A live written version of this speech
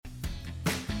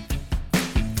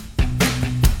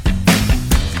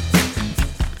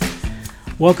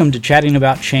Welcome to Chatting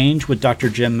About Change with Dr.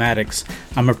 Jim Maddox.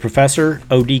 I'm a professor,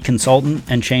 OD consultant,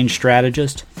 and change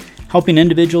strategist, helping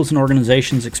individuals and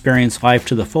organizations experience life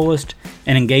to the fullest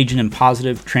and engaging in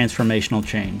positive transformational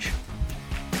change.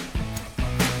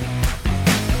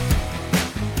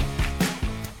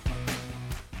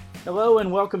 Hello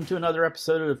and welcome to another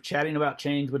episode of Chatting About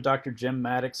Change with Dr. Jim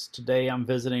Maddox. Today I'm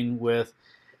visiting with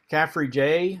Caffrey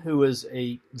J., who is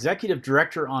a executive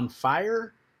director on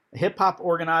FIRE, a hip-hop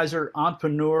organizer,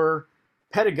 entrepreneur,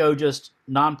 pedagogist,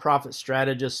 nonprofit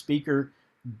strategist, speaker,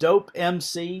 dope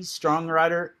MC,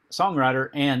 songwriter,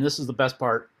 and this is the best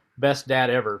part, best dad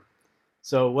ever.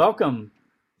 So welcome.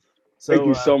 Thank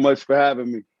you so much for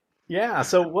having me. Yeah.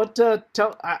 So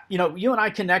you and I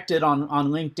connected on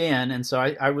LinkedIn, and so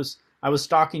I was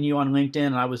stalking you on LinkedIn,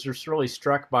 and I was just really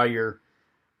struck by your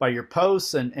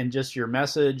posts and just your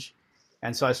message,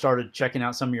 and so I started checking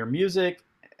out some of your music,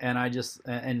 and I just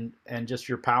and just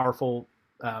your powerful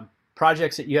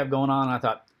projects that you have going on. And I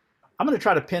thought I'm going to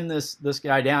try to pin this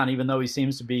guy down, even though he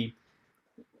seems to be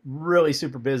really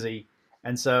super busy.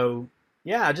 And so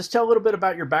yeah, just tell a little bit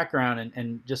about your background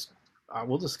and just.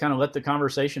 We'll just kind of let the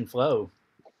conversation flow.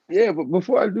 Yeah, but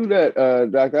before I do that,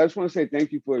 Doctor, I just want to say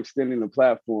thank you for extending the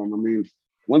platform. I mean,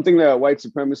 one thing that white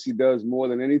supremacy does more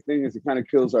than anything is it kind of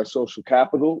kills our social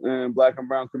capital in Black and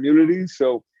brown communities.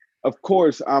 So, of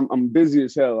course, I'm busy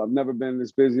as hell. I've never been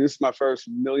this busy. This is my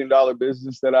first $1 million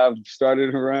business that I've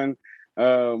started to run.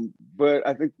 But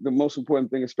I think the most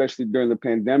important thing, especially during the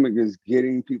pandemic, is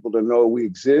getting people to know we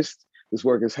exist. This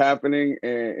work is happening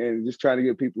and just trying to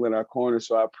get people in our corner.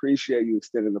 So I appreciate you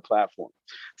extending the platform.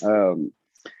 And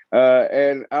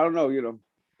I don't know,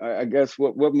 I guess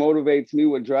what motivates me,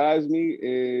 what drives me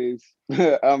is,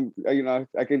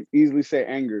 I can easily say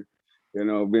anger,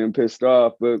 being pissed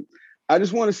off, but I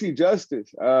just want to see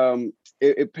justice.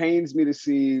 It pains me to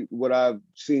see what I've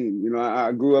seen.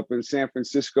 I grew up in San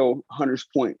Francisco, Hunters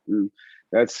Point, and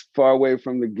that's far away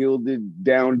from the gilded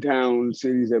downtown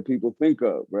cities that people think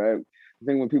of, right? I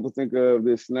think when people think of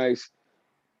this nice,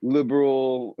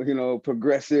 liberal,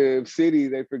 progressive city,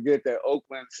 they forget that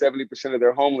Oakland, 70% of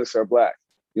their homeless are Black.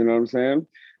 You know what I'm saying?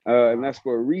 And that's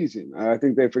for a reason. I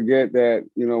think they forget that,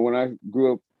 when I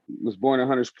was born in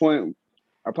Hunters Point,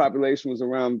 our population was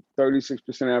around 36%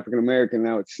 African-American.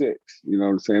 Now it's 6, you know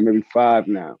what I'm saying? Maybe 5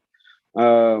 now.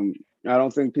 I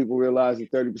don't think people realize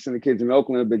that 30% of kids in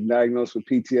Oakland have been diagnosed with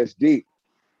PTSD.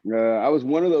 I was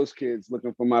one of those kids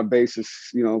looking for my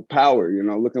basis, power,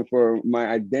 looking for my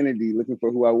identity, looking for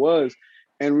who I was,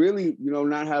 and really,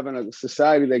 not having a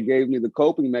society that gave me the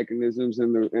coping mechanisms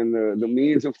and the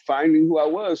means of finding who I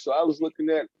was. So I was looking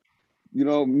at,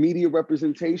 media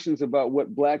representations about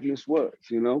what Blackness was,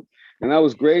 and that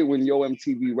was great when Yo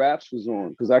MTV Raps was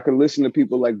on, because I could listen to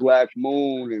people like Black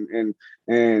Moon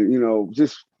and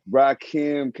just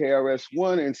Rakim,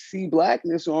 KRS-One, and see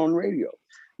Blackness on radio.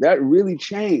 That really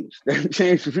changed. That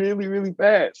changed really, really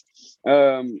fast.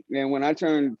 And when I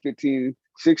turned 15,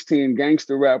 16,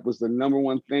 gangster rap was the number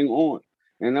one thing on.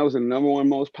 And that was the number one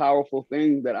most powerful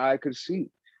thing that I could see.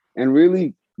 And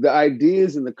really, the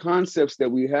ideas and the concepts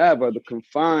that we have are the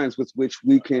confines with which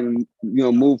we can,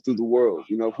 move through the world.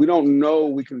 If we don't know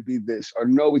we can be this or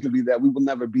know we can be that, we will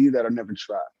never be that or never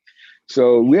try.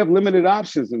 So we have limited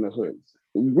options in the hood.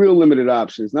 Real limited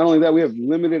options. Not only that, we have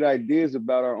limited ideas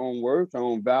about our own worth, our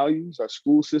own values. Our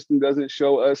school system doesn't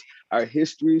show us our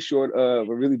history, short of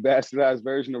a really bastardized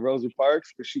version of Rosa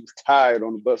Parks, because she was tired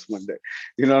on the bus one day.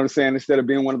 You know what I'm saying? Instead of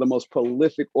being one of the most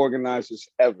prolific organizers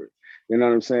ever. You know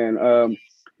what I'm saying?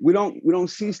 We don't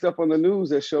see stuff on the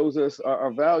news that shows us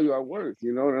our value, our worth.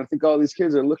 And I think all these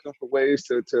kids are looking for ways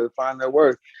to find their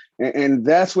worth. And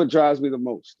that's what drives me the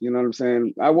most. You know what I'm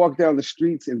saying? I walk down the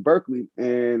streets in Berkeley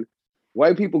and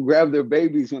white people grab their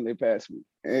babies when they pass me.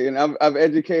 And I've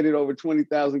educated over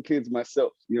 20,000 kids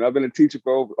myself. I've been a teacher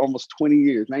for almost 20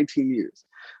 years, 19 years.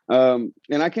 And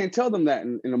I can't tell them that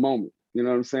in a moment, you know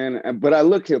what I'm saying? But I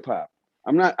look hip hop.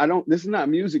 This is not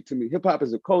music to me. Hip hop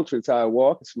is a culture. It's how I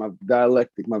walk. It's my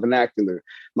dialectic, my vernacular,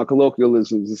 my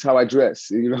colloquialisms. It's how I dress.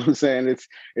 You know what I'm saying?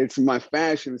 It's my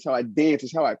fashion. It's how I dance.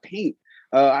 It's how I paint.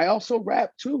 I also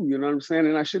rap too, you know what I'm saying?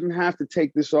 And I shouldn't have to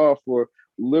take this off for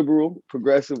liberal,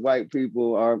 progressive white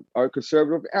people or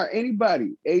conservative, or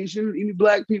anybody, Asian, any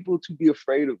Black people to be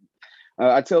afraid of me.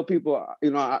 I tell people,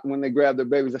 when they grab their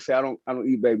babies, I say, I don't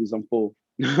eat babies. I'm full.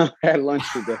 I had lunch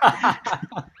today.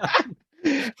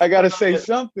 I got to say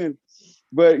something,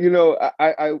 but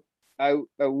I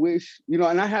wish,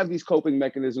 and I have these coping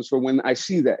mechanisms for when I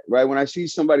see that, right? When I see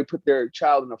somebody put their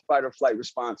child in a fight or flight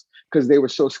response because they were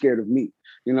so scared of me.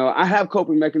 You know, I have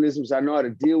coping mechanisms. I know how to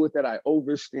deal with that. I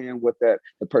understand what that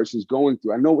the person's going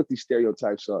through. I know what these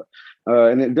stereotypes are,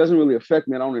 and it doesn't really affect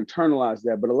me. I don't internalize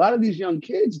that. But a lot of these young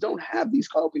kids don't have these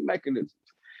coping mechanisms.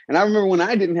 And I remember when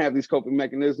I didn't have these coping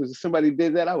mechanisms, if somebody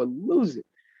did that, I would lose it.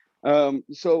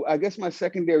 So I guess my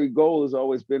secondary goal has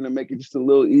always been to make it just a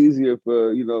little easier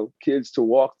for, you know, kids to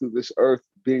walk through this earth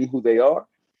being who they are,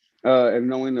 and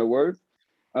knowing their worth,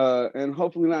 and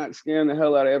hopefully not scaring the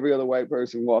hell out of every other white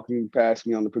person walking past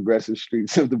me on the progressive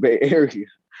streets of the Bay Area.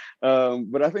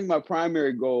 But I think my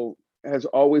primary goal has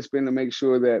always been to make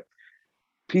sure that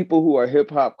people who are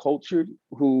hip hop cultured,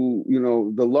 who, you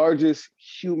know, the largest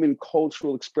human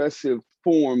cultural expressive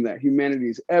form that humanity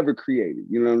has ever created,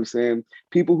 you know what I'm saying?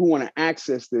 People who want to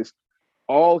access this,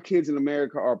 all kids in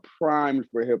America are primed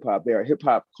for hip hop. They are hip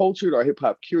hop cultured or hip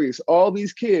hop curious. All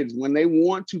these kids, when they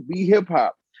want to be hip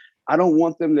hop, I don't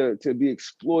want them to be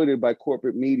exploited by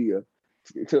corporate media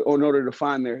in order to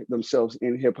find themselves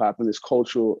in hip hop in this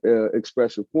cultural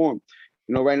expressive form.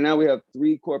 You know, right now we have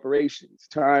three corporations,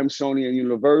 Time, Sony, and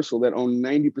Universal, that own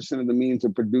 90% of the means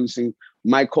of producing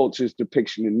my culture's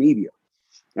depiction in media.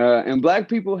 And Black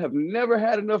people have never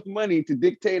had enough money to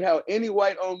dictate how any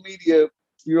white-owned media,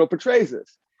 you know, portrays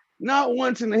us. Not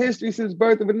once in the history since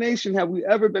birth of a nation have we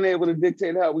ever been able to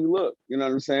dictate how we look. You know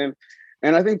what I'm saying?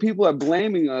 And I think people are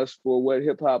blaming us for what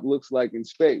hip hop looks like in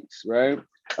space, right?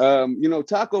 You know,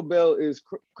 Taco Bell is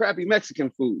crappy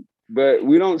Mexican food, but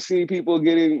we don't see people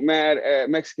getting mad at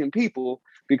Mexican people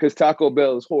because Taco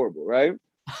Bell is horrible, right?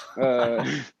 Uh,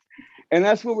 and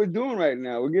that's what we're doing right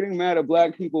now. We're getting mad at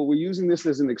Black people. We're using this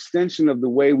as an extension of the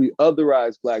way we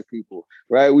otherize Black people,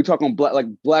 right? We talk on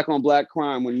black on Black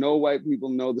crime when no white people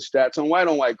know the stats on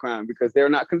white crime because they're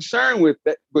not concerned with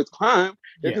crime.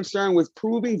 They're concerned with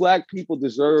proving Black people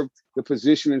deserve the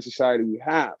position in society we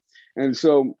have. And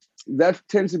so that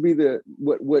tends to be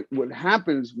what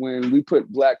happens when we put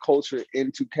Black culture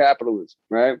into capitalism,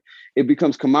 right? It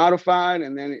becomes commodified,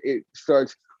 and then it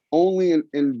starts only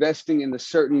investing in the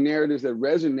certain narratives that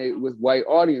resonate with white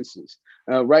audiences.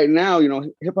 Right now, you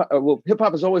know, hip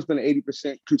hop has always been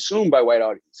 80% consumed by white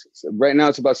audiences. Right now,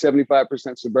 it's about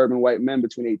 75% suburban white men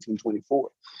between 18 and 24.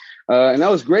 And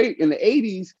that was great in the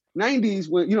 80s, 90s,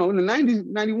 when, you know, in the 90s,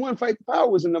 91, Fight the Power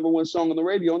was the #1 song on the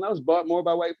radio, and that was bought more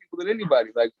by white people than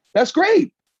anybody. Like, that's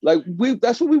great. Like,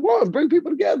 that's what we want, bring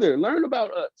people together, learn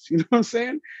about us, you know what I'm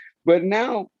saying? But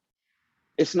now,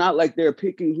 it's not like they're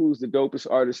picking who's the dopest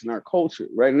artist in our culture.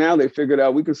 Right now, they figured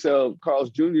out we could sell Carl's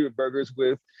Jr. burgers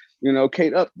with, you know,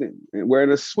 Kate Upton and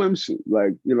wearing a swimsuit.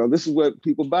 Like, you know, this is what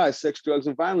people buy: sex, drugs,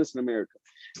 and violence in America.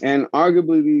 And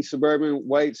arguably, the suburban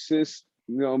white cis,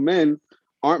 you know, men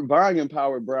aren't buying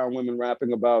empowered brown women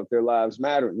rapping about their lives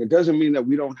mattering. It doesn't mean that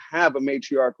we don't have a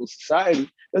matriarchal society.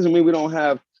 It doesn't mean we don't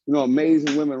have, you know,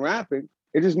 amazing women rapping.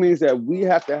 It just means that we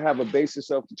have to have a base of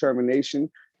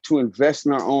self-determination to invest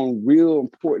in our own real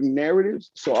important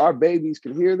narratives so our babies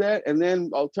can hear that. And then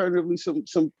alternatively,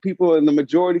 some people in the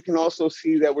majority can also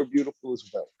see that we're beautiful as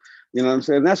well. You know what I'm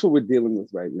saying? That's what we're dealing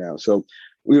with right now. So,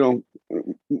 you know,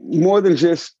 more than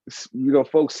just, you know,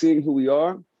 folks seeing who we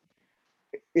are,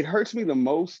 it hurts me the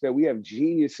most that we have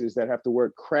geniuses that have to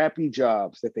work crappy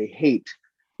jobs that they hate.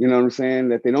 You know what I'm saying?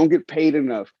 That they don't get paid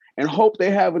enough and hope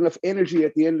they have enough energy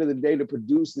at the end of the day to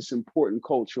produce this important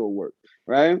cultural work,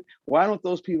 right? Why don't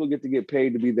those people get to get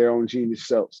paid to be their own genius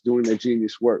selves doing their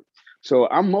genius work? So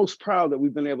I'm most proud that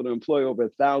we've been able to employ over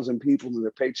 1,000 people and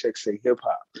their paychecks say hip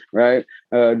hop, right?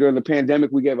 During the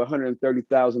pandemic, we gave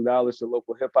 $130,000 to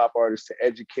local hip hop artists to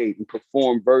educate and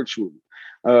perform virtually.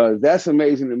 That's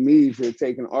amazing to me, to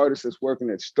take an artist that's working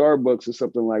at Starbucks or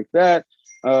something like that,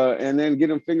 and then get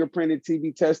them fingerprinted,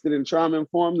 TB tested, and trauma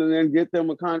informed, and then get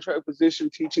them a contract position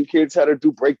teaching kids how to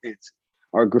do breakdance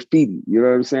or graffiti, you know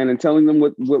what I'm saying? And telling them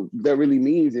what that really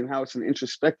means and how it's an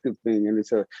introspective thing and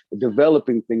it's a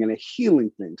developing thing and a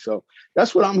healing thing. So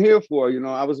that's what I'm here for. You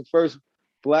know, I was the first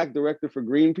Black director for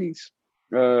Greenpeace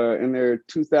in their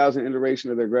 2000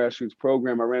 iteration of their grassroots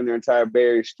program. I ran their entire Bay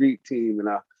Area street team, and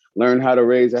I learned how to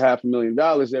raise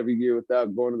 $500,000 every year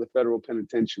without going to the federal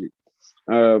penitentiary.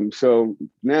 So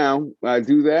now I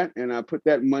do that, and I put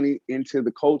that money into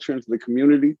the culture, into the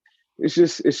community. It's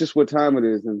just what time it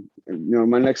is. And you know,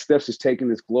 my next steps is taking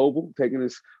this global, taking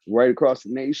this right across the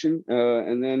nation,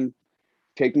 and then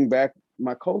taking back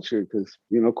my culture, because,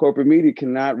 you know, corporate media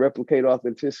cannot replicate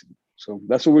authenticity. So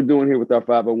that's what we're doing here with our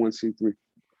 501c3.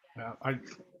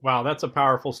 Wow, that's a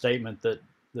powerful statement that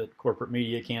corporate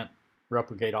media can't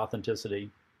replicate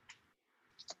authenticity.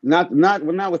 Not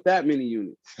with that many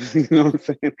units. You know what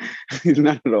I'm saying?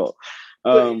 Not at all.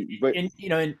 But you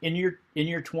know, in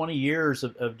your 20 years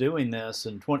of doing this,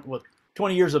 and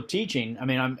 20 years of teaching. I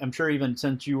mean, I'm sure even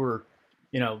since you were,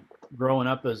 you know, growing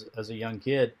up as a young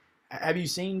kid, have you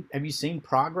seen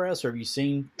progress, or have you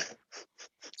seen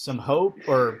some hope?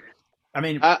 Or, I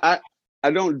mean, I, I I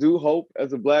don't do hope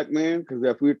as a black man, because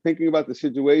if we're thinking about the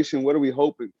situation, what are we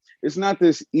hoping? It's not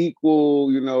this equal,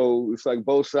 it's like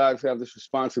both sides have this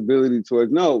responsibility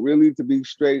towards. No, really, to be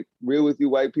straight, real with you,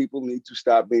 white people need to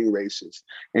stop being racist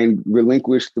and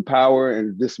relinquish the power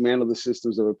and dismantle the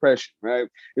systems of oppression, right?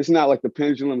 It's not like the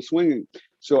pendulum swinging.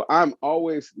 So I'm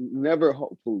always never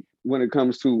hopeful when it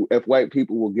comes to if white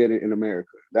people will get it in America.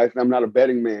 I'm not a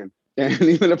betting man. And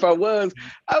even if I was,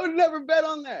 I would never bet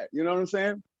on that. You know what I'm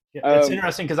saying? yeah, it's Um,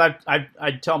 interesting because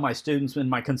I tell my students in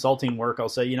my consulting work, I'll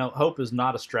say, you know, hope is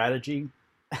not a strategy.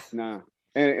 nah,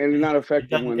 and not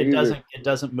effective one either. It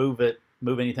doesn't move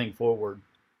anything forward.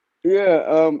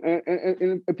 Yeah,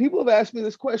 and people have asked me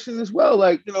this question as well.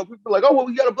 Like, people are like, oh, well,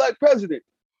 we got a black president.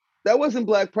 That wasn't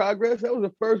black progress. That was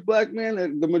the first black man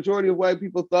that the majority of white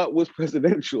people thought was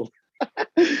presidential.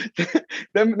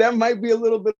 That might be a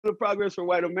little bit of progress for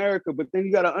white America, but then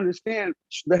you got to understand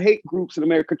the hate groups in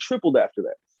America tripled after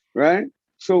that, right?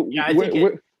 So Yeah, I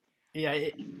think yeah,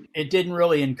 it didn't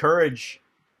really encourage.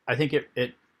 I think it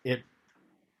it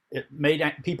made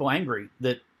people angry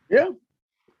that, yeah,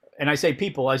 and I say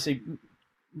people, I say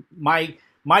my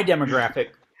demographic,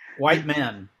 white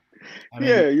men. I mean,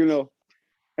 yeah,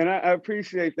 and I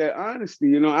appreciate that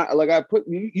honesty. I put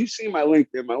you see my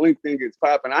LinkedIn. My LinkedIn gets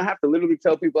popping. I have to literally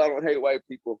tell people I don't hate white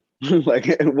people like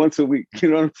once a week. You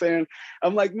know what I'm saying?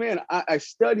 I'm like, man, I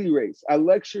study race. I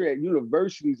lecture at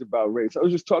universities about race. I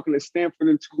was just talking to Stanford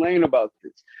and Tulane about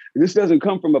this. This doesn't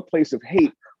come from a place of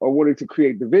hate or wanting to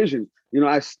create division.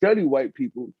 I study white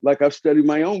people like I've studied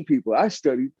my own people. I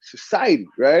study society,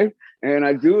 right? And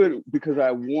I do it because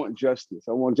I want justice.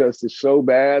 I want justice so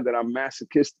bad that I'm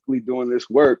masochistically doing this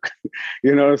work,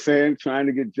 you know what I'm saying? Trying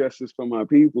to get justice for my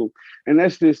people. And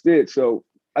that's just it. So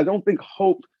I don't think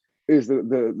hope is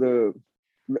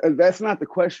that's not the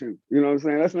question. You know what I'm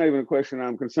saying? That's not even a question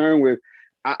I'm concerned with.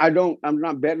 I'm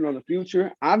not betting on the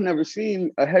future. I've never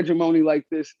seen a hegemony like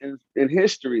this in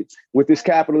history with this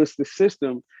capitalist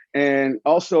system, and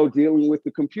also dealing with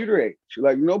the computer age.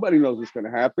 Like, nobody knows what's going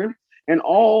to happen. And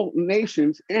all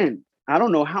nations end. I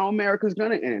don't know how America's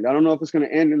going to end. I don't know if it's going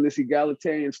to end in this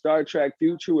egalitarian Star Trek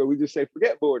future where we just say,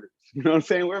 forget borders. You know what I'm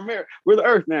saying? We're America. We're the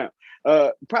Earth now.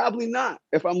 Probably not,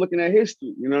 if I'm looking at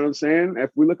history. You know what I'm saying? If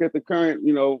we look at the current,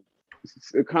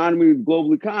 economy,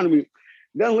 global economy,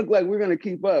 it doesn't look like we're going to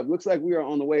keep up. Looks like we are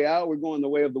on the way out. We're going the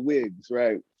way of the Whigs,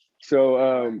 right?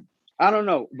 So I don't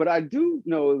know, but I do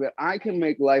know that I can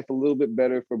make life a little bit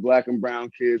better for Black and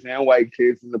brown kids and white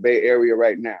kids in the Bay Area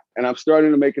right now. And I'm starting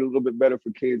to make it a little bit better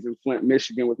for kids in Flint,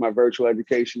 Michigan with my virtual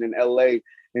education, in LA,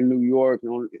 in New York,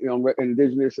 on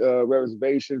indigenous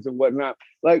reservations and whatnot.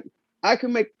 Like, I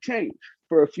can make change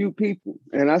for a few people,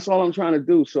 and that's all I'm trying to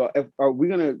do. So are we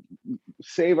going to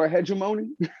save our hegemony?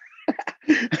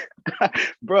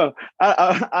 Bro,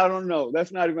 I don't know.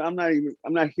 That's not even. I'm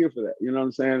not here for that. You know what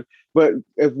I'm saying? But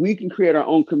if we can create our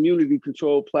own community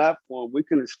controlled platform, we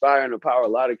can inspire and empower a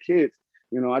lot of kids.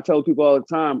 I tell people all the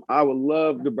time, I would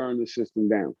love to burn the system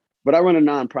down, but I run a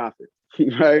nonprofit,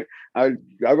 right? I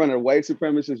run a white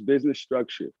supremacist business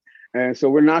structure. And so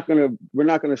we're not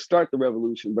gonna start the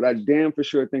revolution, but I damn for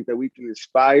sure think that we can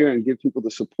inspire and give people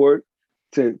the support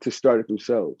to start it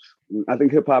themselves. I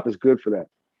think hip hop is good for that.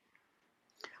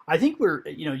 I think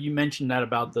you mentioned that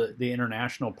about the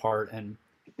international part,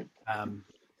 um,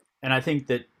 and I think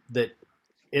that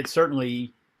it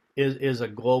certainly is a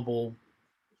global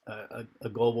a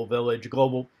global village,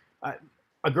 global.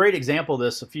 A great example of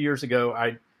this: a few years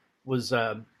ago, was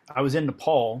I was in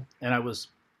Nepal, and I was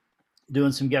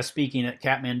doing some guest speaking at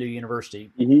Kathmandu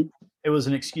University. Mm-hmm. It was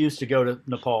an excuse to go to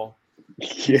Nepal.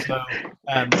 Yeah.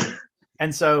 Um,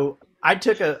 and so I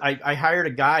hired a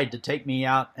guide to take me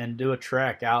out and do a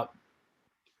trek out.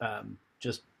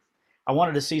 Just I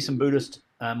wanted to see some Buddhist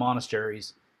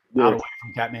monasteries out away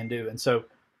from Kathmandu, and so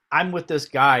I'm with this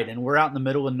guide, and we're out in the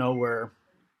middle of nowhere,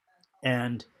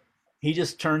 and he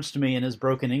just turns to me in his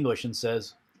broken English and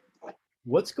says,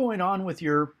 "What's going on with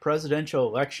your presidential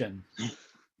election?"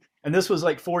 And this was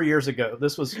like 4 years ago.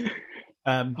 This was,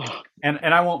 and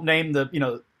I won't name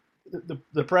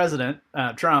the president,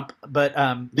 Trump, but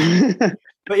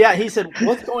yeah, he said,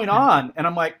 "What's going on?" And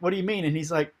I'm like, "What do you mean?" And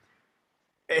he's like,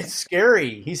 "It's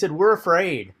scary." He said, "We're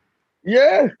afraid."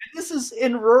 Yeah. And this is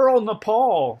in rural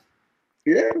Nepal.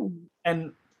 Yeah.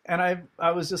 And I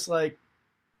was just like,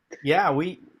 yeah,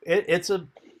 it's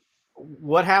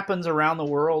what happens around the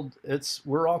world.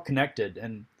 We're all connected,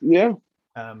 and yeah.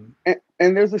 And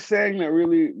there's a saying that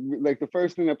really, like, the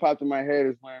first thing that popped in my head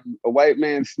is when a white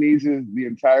man sneezes, the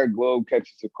entire globe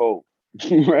catches a cold,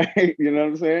 right? You know what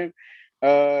I'm saying?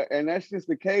 And that's just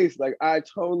the case. Like, I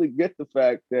totally get the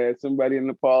fact that somebody in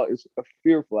Nepal is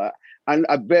fearful.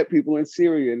 I bet people in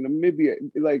Syria and Namibia,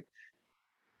 like,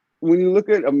 when you look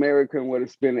at America and what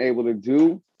it's been able to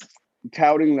do,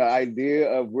 touting the idea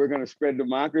of we're going to spread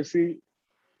democracy,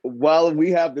 while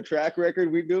we have the track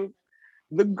record we do,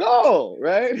 the goal,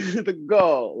 right? The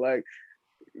goal. Like,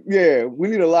 yeah, we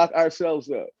need to lock ourselves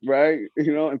up, right?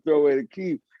 You know, and throw away the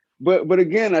key. But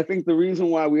again, I think the reason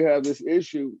why we have this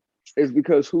issue is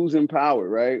because who's in power,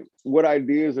 right? What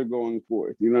ideas are going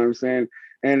forth? You know what I'm saying?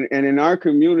 And in our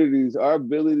communities, our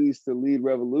abilities to lead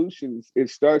revolutions, it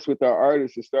starts with our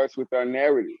artists, it starts with our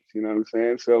narratives. You know what I'm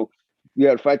saying? So you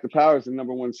had Fight the Power is the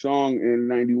 #1 song in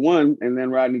 '91, and then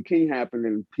Rodney King happened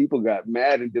and people got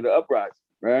mad and did an uprising,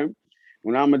 right?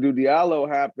 When Amadou Diallo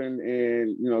happened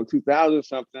in 2000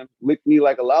 something, "Lick Me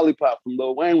Like a Lollipop" from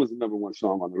Lil Wayne was the #1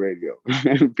 song on the radio,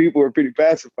 and people were pretty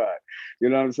pacified. You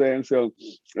know what I'm saying? So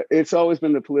it's always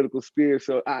been the political sphere.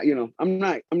 So I'm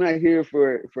not here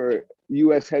for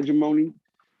U.S. hegemony.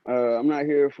 I'm not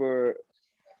here for.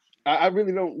 I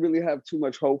really don't really have too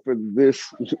much hope for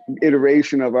this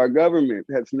iteration of our government.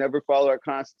 That's never followed our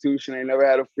constitution. They never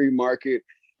had a free market,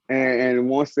 and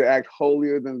wants to act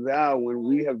holier than thou when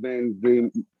we have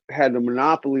had the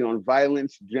monopoly on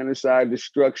violence, genocide,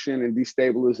 destruction, and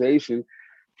destabilization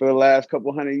for the last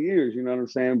couple hundred years. You know what I'm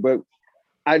saying? But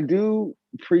I do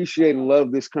appreciate and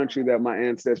love this country that my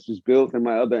ancestors built and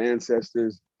my other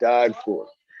ancestors died for.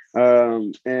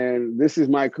 And this is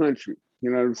my country. You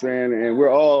know what I'm saying? And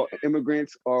we're all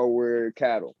immigrants or we're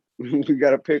cattle. We got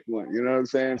to pick one. You know what I'm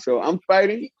saying? So I'm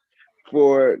fighting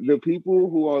for the people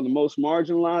who are the most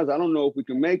marginalized. I don't know if we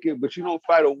can make it, but you don't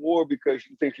fight a war because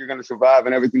you think you're going to survive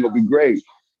and everything will be great.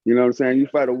 You know what I'm saying? You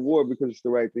fight a war because it's the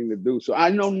right thing to do. So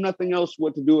I know nothing else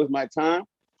what to do with my time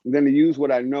than to use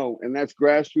what I know. And that's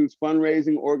grassroots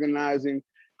fundraising, organizing,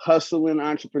 hustling,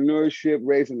 entrepreneurship,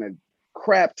 raising a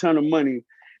crap ton of money,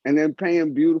 and then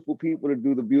paying beautiful people to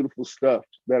do the beautiful stuff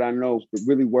that I know that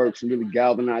really works and really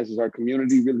galvanizes our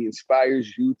community, really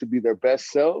inspires you to be their best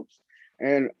selves.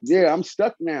 And yeah, I'm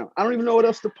stuck now. I don't even know what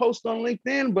else to post on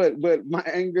LinkedIn, but my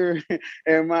anger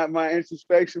and my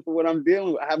introspection for what I'm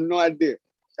dealing with, I have no idea.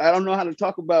 I don't know how to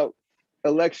talk about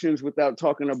elections without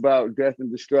talking about death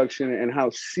and destruction and how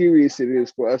serious it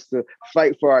is for us to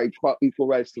fight for our equal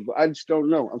rights to vote. I just don't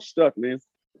know. I'm stuck, man.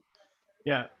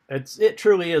 Yeah, it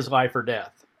truly is life or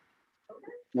death.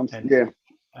 And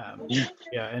Yeah.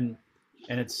 Yeah, and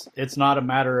it's not a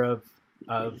matter of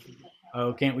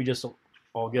oh, can't we just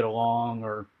all get along,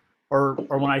 or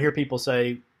when I hear people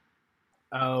say,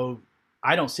 oh,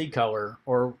 I don't see color,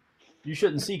 or you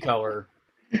shouldn't see color,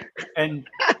 and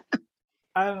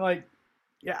I'm like,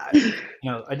 yeah,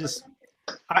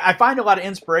 I find a lot of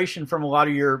inspiration from a lot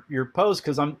of your posts,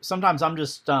 because sometimes I'm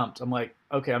just stumped. I'm like,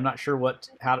 okay, I'm not sure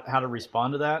how to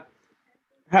respond to that.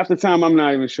 Half the time I'm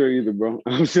not even sure either, bro.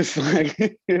 I'm just like,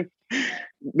 and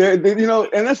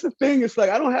that's the thing. It's like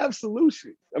I don't have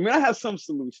solutions. I mean, I have some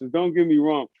solutions. Don't get me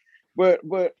wrong, but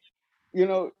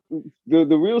the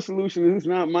real solution is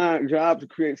not my job to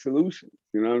create solutions.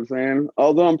 You know what I'm saying?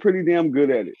 Although I'm pretty damn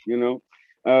good at it.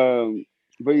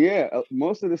 But yeah,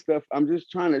 most of the stuff I'm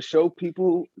just trying to show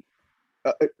people.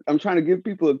 I'm trying to give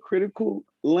people a critical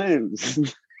lens.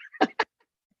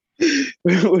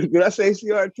 Did I say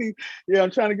CRT? Yeah, I'm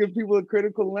trying to give people a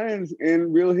critical lens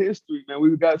in real history, man.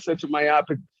 We've got such a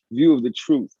myopic view of the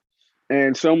truth.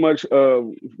 And so much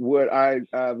of what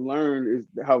I've learned is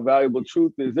how valuable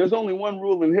truth is. There's only one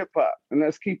rule in hip hop, and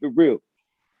that's keep it real.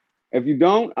 If you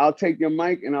don't, I'll take your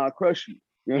mic and I'll crush you.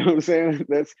 You know what I'm saying?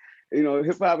 That's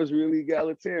hip hop is really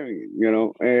egalitarian,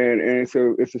 and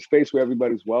it's a space where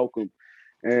everybody's welcome.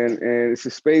 And it's a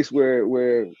space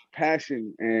where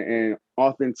passion and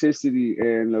authenticity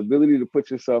and ability to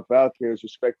put yourself out there is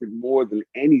respected more than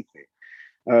anything.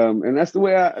 And that's the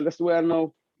way I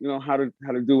know how to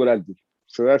do what I do.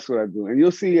 So that's what I do. And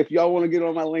you'll see, if y'all want to get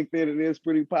on my LinkedIn, it is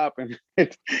pretty popping.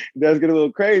 It does get a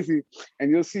little crazy, and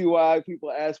you'll see why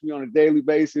people ask me on a daily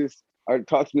basis or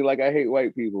talk to me like I hate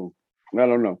white people. I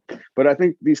don't know, but I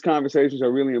think these conversations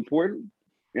are really important.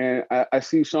 And I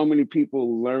see so many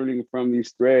people learning from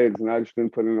these threads, and I've just been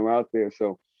putting them out there.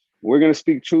 So we're gonna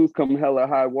speak truth come hell or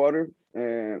high water,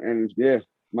 and yeah,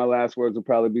 my last words will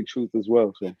probably be truth as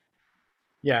well. So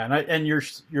yeah, and your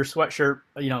sweatshirt,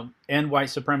 and white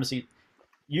supremacy.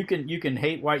 You can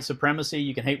hate white supremacy.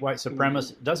 You can hate white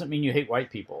supremacists. It doesn't mean you hate white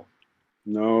people.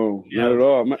 No, not at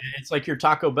all. It's like your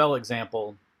Taco Bell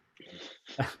example.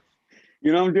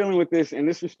 I'm dealing with this, and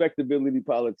this respectability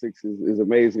politics is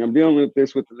amazing. I'm dealing with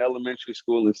this with an elementary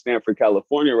school in Stanford,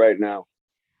 California right now.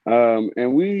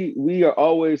 And we are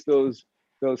always those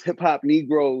hip hop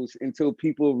Negroes until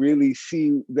people really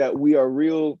see that we are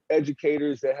real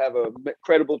educators that have a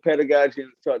credible pedagogy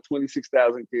and taught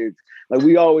 26,000 kids. Like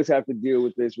we always have to deal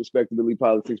with this respectability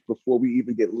politics before we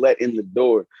even get let in the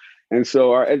door. And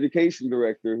so our education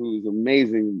director, who's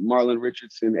amazing, Marlon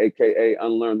Richardson, aka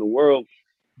Unlearn the World,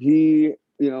 he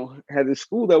had a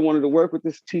school that wanted to work with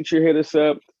this teacher, hit us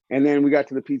up, and then we got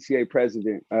to the PTA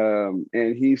president,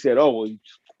 and he said, "Oh well,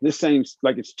 this seems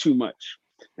like it's too much."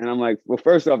 And I'm like, well,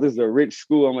 first off, this is a rich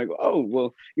school. I'm like, oh,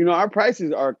 well, our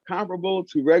prices are comparable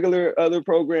to regular other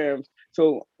programs.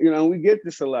 So, we get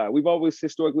this a lot. We've always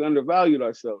historically undervalued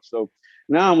ourselves. So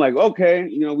now I'm like, okay,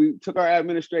 we took our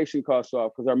administration costs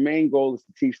off because our main goal is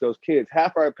to teach those kids.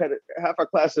 Half our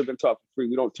classes have been taught for free.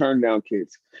 We don't turn down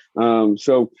kids.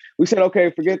 So we said, okay,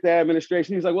 forget the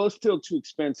administration. He's like, well, it's still too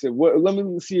expensive. Let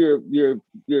me see your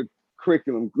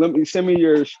curriculum. Let me send me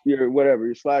your whatever,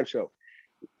 your slideshow.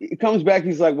 He comes back.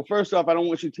 He's like, well, first off, I don't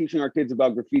want you teaching our kids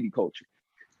about graffiti culture.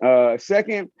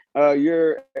 Second,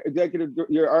 your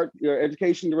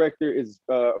education director is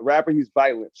a rapper. He's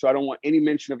violent. So I don't want any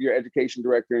mention of your education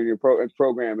director in your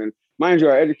program. And mind you,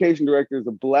 our education director is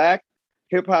a Black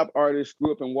hip hop artist,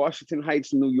 grew up in Washington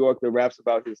Heights, New York, that raps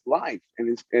about his life and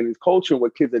his culture and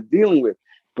what kids are dealing with.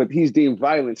 But he's deemed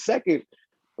violent. Second,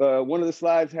 one of the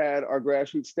slides had our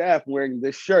grassroots staff wearing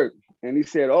this shirt. And he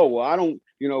said, oh, well, I don't,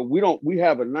 we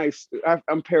have a nice,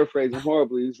 I'm paraphrasing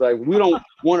horribly. He's like, we don't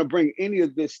want to bring any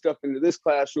of this stuff into this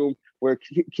classroom where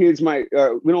kids might,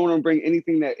 we don't want to bring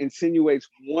anything that insinuates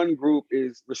one group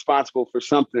is responsible for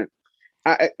something.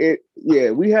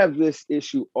 We have this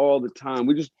issue all the time.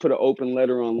 We just put an open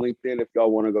letter on LinkedIn if y'all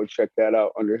want to go check that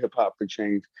out under Hip Hop for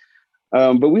Change.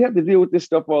 But we have to deal with this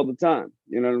stuff all the time.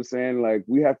 You know what I'm saying? Like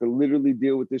we have to literally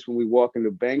deal with this when we walk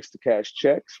into banks to cash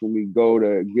checks, when we go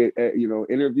to get,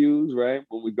 interviews, right?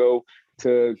 When we go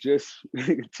to just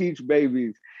teach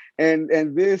babies. And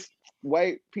this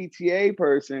white PTA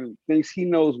person thinks he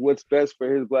knows what's best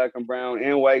for his Black and brown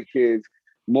and white kids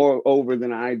more over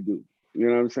than I do. You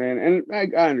know what I'm saying? And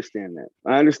I understand that.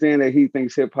 I understand that he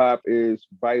thinks hip hop is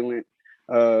violent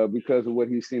because of what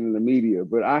he's seen in the media.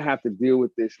 But I have to deal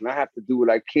with this, and I have to do what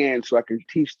I can so I can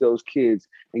teach those kids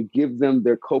and give them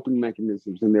their coping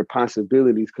mechanisms and their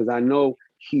possibilities, because I know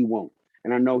he won't,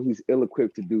 and I know he's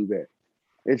ill-equipped to do that.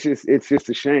 It's just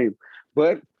a shame,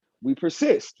 but we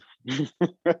persist.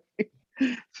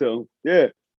 So yeah.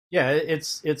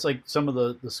 It's like some of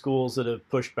the schools that have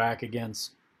pushed back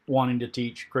against wanting to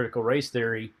teach critical race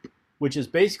theory, which is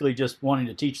basically just wanting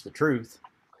to teach the truth.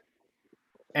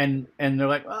 And they're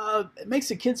like, it makes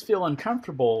the kids feel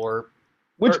uncomfortable, or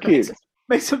kids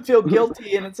makes them feel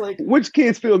guilty. And it's like, which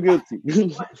kids feel guilty?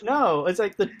 No, it's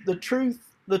like the truth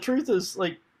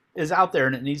is out there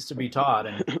and it needs to be taught.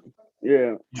 And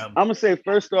yeah, I'm gonna say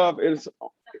first off,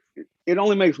 it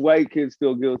only makes white kids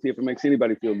feel guilty if it makes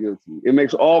anybody feel guilty. It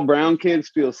makes all brown kids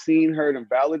feel seen, heard, and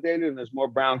validated. And there's more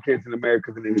brown kids in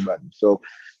America than anybody. So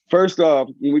first off,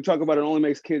 when we talk about it only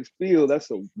makes kids feel, that's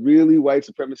a really white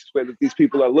supremacist way that these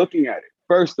people are looking at it.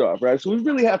 First off, right? So we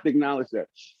really have to acknowledge that.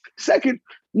 Second,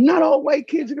 not all white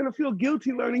kids are going to feel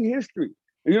guilty learning history.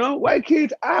 White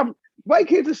kids are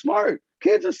smart.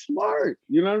 Kids are smart.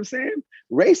 You know what I'm saying?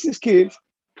 Racist kids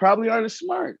probably aren't as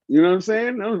smart. You know what I'm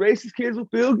saying? Those racist kids will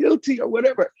feel guilty or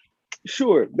whatever.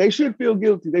 Sure, they should feel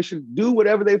guilty. They should do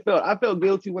whatever they felt. I felt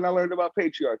guilty when I learned about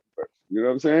patriarchy first. You know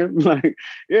what I'm saying? Like,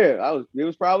 yeah, it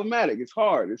was problematic. It's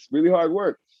hard. It's really hard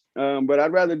work. But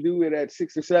I'd rather do it at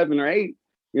 6 or 7 or 8,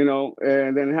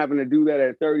 and then having to do that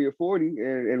at 30 or 40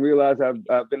 and realize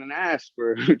I've been an ass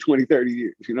for 20, 30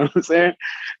 years. You know what I'm saying?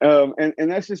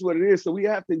 And that's just what it is. So we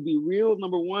have to be real,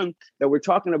 number one, that we're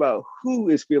talking about who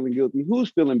is feeling guilty, who's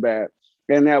feeling bad.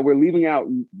 And that we're leaving out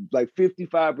like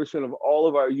 55% of all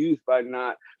of our youth by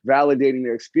not validating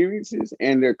their experiences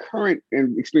and their current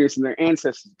experience and their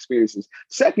ancestors' experiences.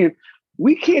 Second,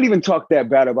 we can't even talk that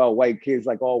bad about white kids,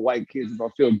 like all white kids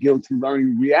about feel guilty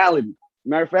learning reality.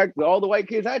 Matter of fact, all the white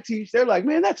kids I teach, they're like,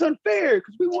 man, that's unfair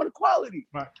because we want equality.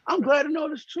 Right. I'm glad to know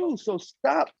it's true. So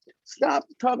stop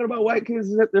talking about white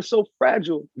kids that they're so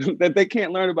fragile that they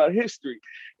can't learn about history.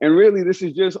 And really, this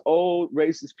is just old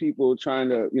racist people trying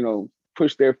to,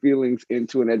 push their feelings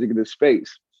into an educative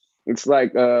space. It's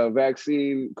like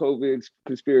vaccine COVID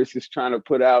conspiracists trying to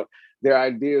put out their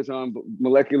ideas on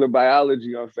molecular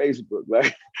biology on Facebook.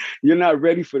 Like, you're not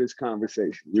ready for this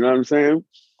conversation. You know what I'm saying?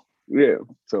 Yeah.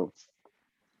 So.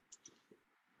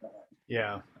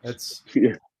 Yeah, it's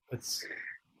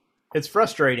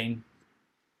frustrating.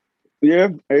 Yeah,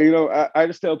 and, I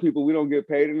just tell people we don't get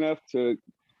paid enough to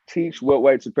teach what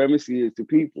white supremacy is to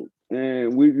people,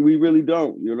 and we really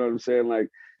don't. You know what I'm saying? Like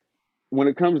when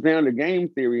it comes down to game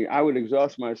theory, I would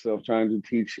exhaust myself trying to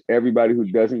teach everybody who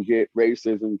doesn't get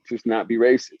racism to not be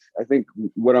racist. I think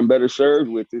what I'm better served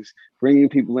with is bringing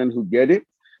people in who get it,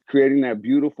 creating that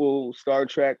beautiful Star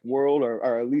Trek world,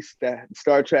 or at least that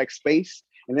Star Trek space.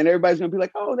 And then everybody's gonna be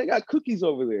like, "Oh, they got cookies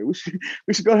over there. We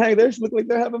should go hang there. It look like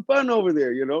they're having fun over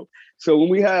there." So when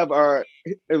we have our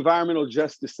environmental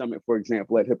justice summit, for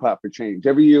example, at Hip Hop for Change,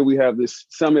 every year we have this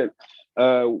summit.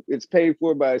 It's paid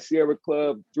for by Sierra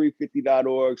Club,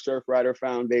 350.org, Surfrider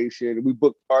Foundation. We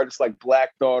book artists like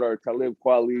Black Thought or Talib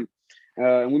Kweli,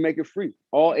 and we make it free,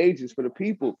 all ages for the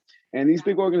people. And these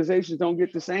big organizations don't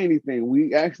get to say anything.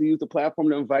 We actually use the platform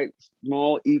to invite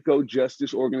small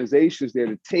eco-justice organizations there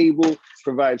to table,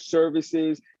 provide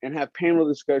services, and have panel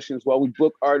discussions while we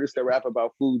book artists that rap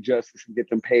about food justice and get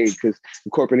them paid because the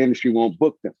corporate industry won't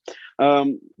book them.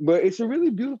 But it's a really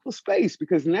beautiful space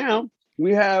because now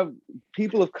we have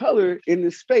people of color in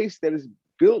this space that is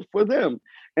built for them.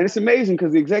 And it's amazing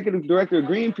because the executive director of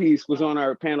Greenpeace was on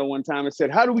our panel one time and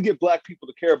said, "How do we get Black people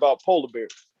to care about polar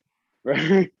bears?"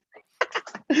 Right?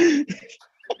 She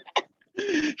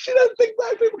doesn't think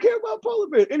Black people care about polar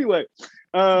bears. Anyway,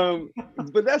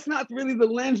 but that's not really the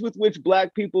lens with which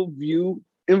Black people view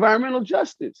environmental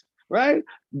justice, right?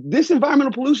 This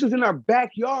environmental pollution is in our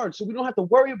backyard, so we don't have to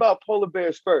worry about polar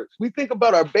bears first. We think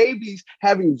about our babies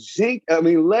having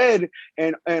lead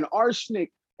and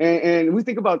arsenic, and we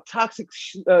think about toxic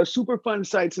Superfund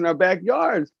sites in our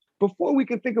backyards before we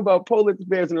can think about polar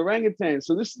bears and orangutans.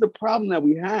 So this is the problem that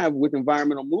we have with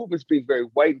environmental movements being very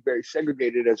white and very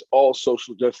segregated, as all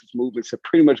social justice movements have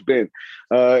pretty much been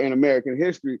in American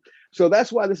history. So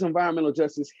that's why this environmental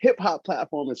justice hip hop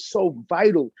platform is so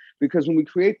vital, because when we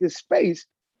create this space,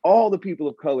 all the people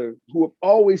of color who have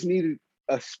always needed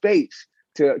a space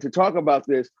to talk about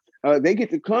this, they get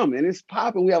to come and it's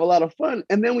popping. We have a lot of fun.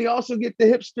 And then we also get the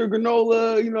hipster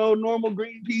granola, normal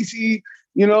Greenpeace,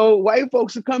 white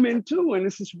folks to come in too. And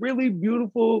it's this really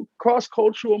beautiful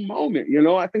cross-cultural moment.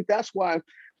 I think that's why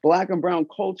Black and brown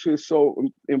culture is so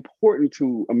important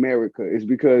to America, is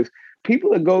because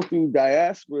people that go through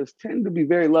diasporas tend to be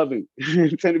very loving,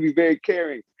 tend to be very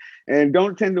caring, and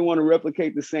don't tend to want to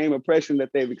replicate the same oppression that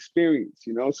they've experienced,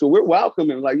 So we're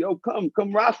welcoming, like, yo,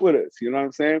 come rock with us. You know what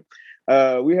I'm saying?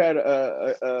 We had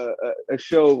a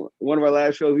show, one of our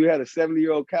last shows, we had a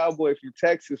 70-year-old cowboy from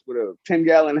Texas with a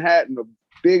 10-gallon hat and a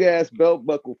big ass belt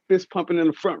buckle, fist pumping in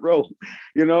the front row,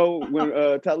 when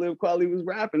Talib Kweli was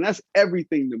rapping. That's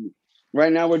everything to me.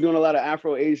 Right now, we're doing a lot of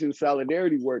Afro-Asian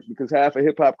solidarity work because half of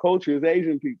hip hop culture is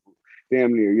Asian people,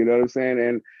 damn near, you know what I'm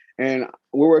saying? And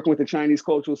we're working with the Chinese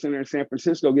Cultural Center in San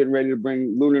Francisco, getting ready to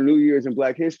bring Lunar New Year's and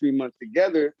Black History Month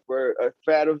together for a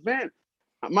fat event.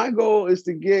 My goal is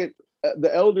to get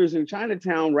the elders in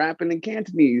Chinatown rapping in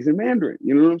Cantonese and Mandarin.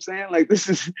 You know what I'm saying? Like,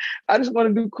 I just want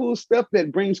to do cool stuff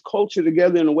that brings culture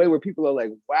together in a way where people are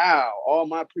like, wow, all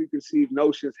my preconceived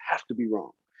notions have to be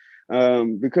wrong.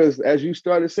 Because as you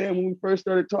started saying, when we first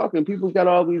started talking, people got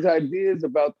all these ideas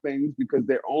about things because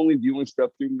they're only viewing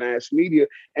stuff through mass media,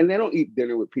 and they don't eat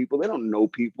dinner with people. They don't know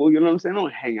people, you know what I'm saying? They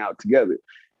don't hang out together.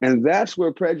 And that's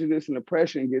where prejudice and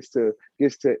oppression gets to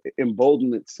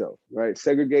embolden itself, right?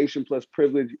 Segregation plus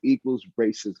privilege equals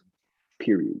racism,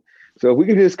 period. So if we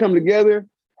can just come together,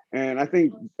 and I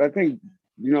think a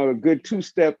good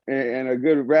two-step and a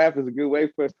good rap is a good way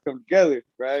for us to come together,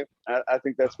 right? I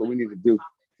think that's what we need to do.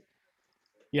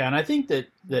 Yeah, and I think that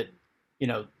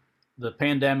the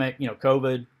pandemic,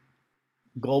 COVID,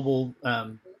 global,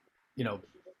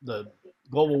 the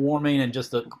global warming and just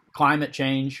the climate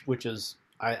change, which is,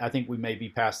 I think we may be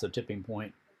past the tipping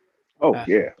point. Oh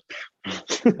yeah.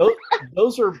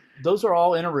 those are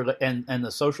all interrelated, and the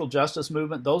social justice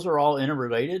movement, those are all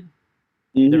interrelated.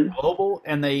 Mm-hmm. They're global,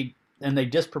 and they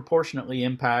disproportionately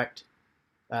impact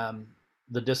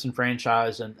the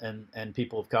disenfranchised and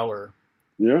people of color.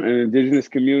 Yeah, and indigenous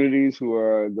communities who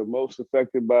are the most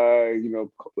affected by,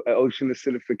 ocean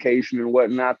acidification and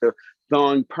whatnot, the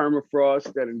thawing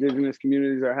permafrost that indigenous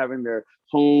communities are having their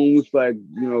homes,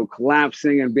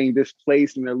 collapsing and being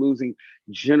displaced, and they're losing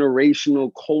generational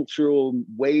cultural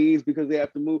ways because they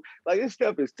have to move. Like, this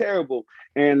stuff is terrible.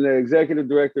 And the executive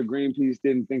director of Greenpeace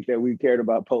didn't think that we cared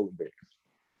about polar bears.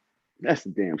 That's a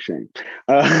damn shame.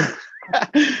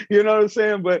 You know what I'm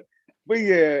saying? But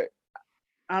yeah,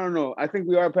 I don't know. I think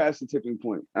we are past the tipping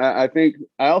point. I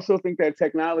also think that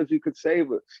technology could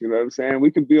save us. You know what I'm saying? We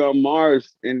could be on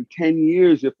Mars in 10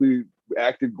 years if we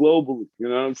acted globally. You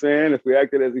know what I'm saying? If we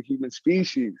acted as a human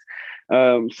species.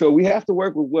 So we have to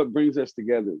work with what brings us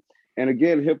together. And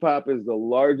again, hip hop is the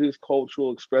largest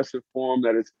cultural expressive form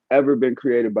that has ever been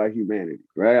created by humanity,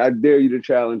 right? I dare you to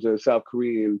challenge a South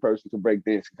Korean person to break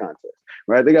dancing contest,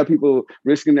 right? They got people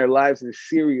risking their lives in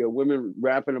Syria, women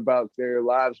rapping about their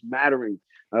lives mattering.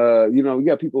 You know, you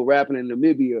got people rapping in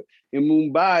Namibia. In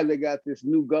Mumbai, they got this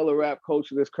new gullah rap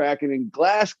culture that's cracking. In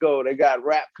Glasgow, they got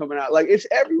rap coming out. Like, it's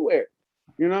everywhere.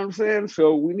 You know what I'm saying?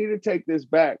 So we need to take this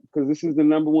back, because this is the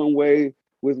number one way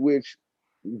with which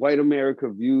white America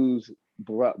views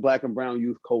Black and brown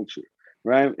youth culture,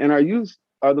 right? And our youth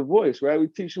are the voice, right? We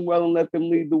teach them well and let them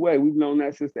lead the way. We've known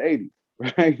that since the 80s,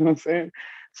 right? You know what I'm saying?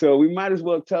 So we might as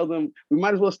well tell them, we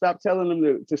might as well stop telling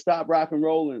them to stop rock and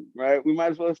rolling, right? We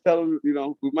might as well tell them, you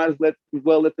know, we might as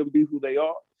well let them be who they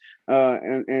are.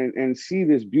 And see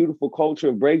this beautiful culture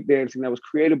of breakdancing that was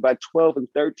created by 12 and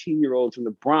 13-year-olds in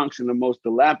the Bronx, in the most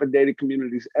dilapidated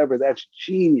communities ever. That's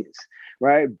genius,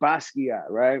 right? Basquiat,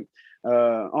 right?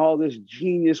 All this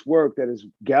genius work that has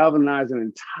galvanized an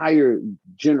entire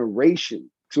generation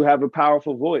to have a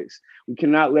powerful voice. We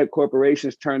cannot let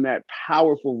corporations turn that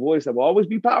powerful voice that will always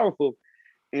be powerful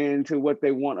into what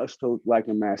they want us to look like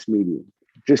in mass media.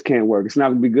 Just can't work. It's not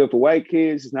going to be good for white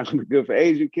kids. It's not going to be good for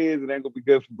Asian kids. It ain't going to be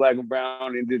good for Black and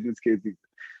brown indigenous kids either.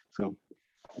 So,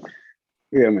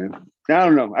 yeah, man. I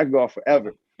don't know. I could go off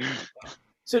forever.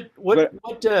 So,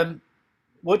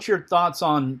 what's your thoughts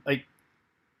on, like,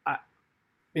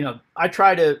 I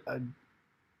try to,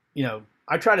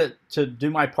 to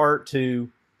do my part to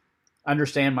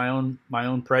understand my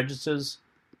own prejudices.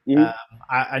 Mm-hmm.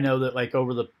 I know that, like,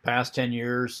 over the past 10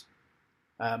 years,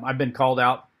 I've been called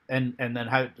out and then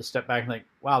had to step back and think,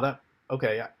 wow,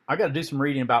 I got to do some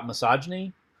reading about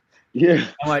misogyny. Yeah.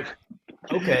 I'm like,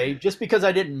 okay, just because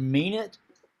I didn't mean it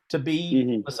to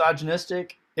be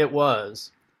misogynistic, it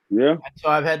was. Yeah. And so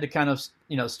I've had to kind of,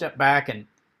 step back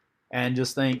and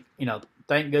just think,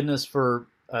 thank goodness for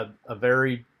a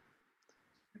very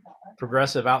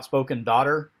progressive, outspoken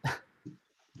daughter.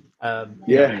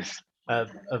 Yes.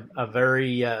 A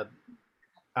very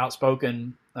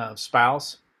outspoken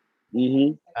spouse,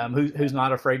 who's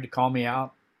not afraid to call me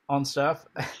out on stuff.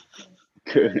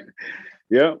 Good.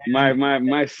 Yeah,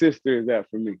 my sister is that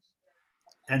for me.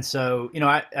 And so,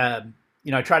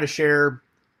 I try to share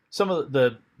some of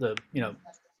the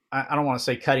I don't want to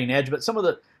say cutting edge, but some of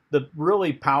the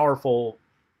really powerful,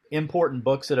 important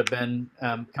books that have been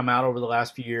come out over the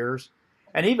last few years,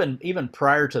 and even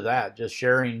prior to that, just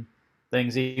sharing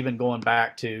things, even going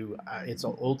back to it's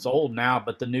old now,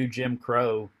 but the new Jim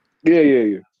Crow.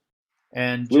 Yeah.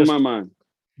 And blew my mind.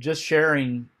 Just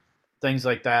sharing things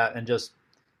like that, and just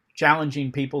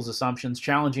challenging people's assumptions,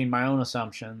 challenging my own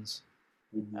assumptions,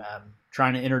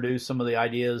 trying to introduce some of the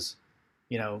ideas,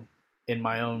 in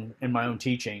my own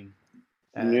teaching.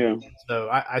 So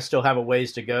I still have a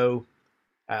ways to go.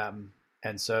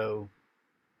 And so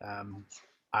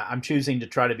I'm choosing to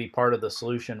try to be part of the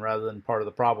solution rather than part of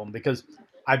the problem, because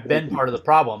I've been part of the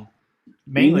problem,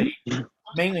 mainly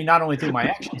not only through my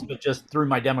actions, but just through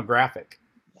my demographic.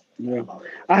 Yeah,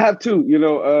 I have too.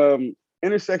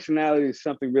 Intersectionality is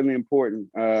something really important.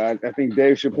 I think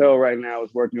Dave Chappelle right now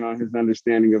is working on his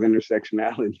understanding of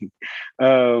intersectionality.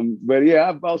 But yeah,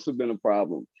 I've also been a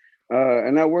problem.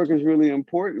 And that work is really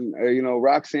important.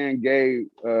 Roxane Gay,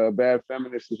 Bad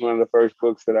Feminist, is one of the first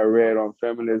books that I read on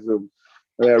feminism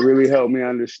that really helped me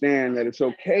understand that it's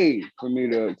okay for me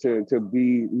to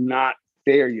be not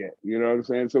there yet. You know what I'm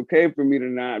saying? It's okay for me to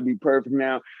not be perfect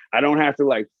now. I don't have to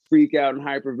like freak out and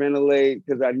hyperventilate,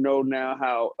 because I know now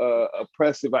how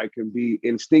oppressive I can be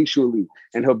instinctually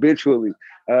and habitually.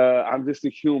 I'm just a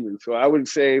human. So I would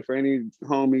say for any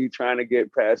homie trying to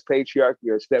get past patriarchy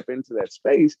or step into that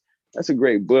space, that's a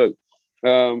great book.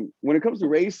 When it comes to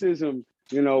racism,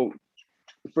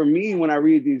 for me, when I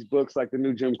read these books like the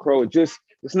new Jim Crow,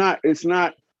 it's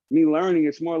not me learning.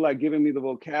 It's more like giving me the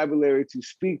vocabulary to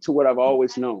speak to what I've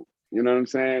always known. You know what I'm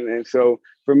saying? And so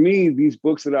for me, these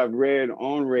books that I've read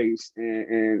on race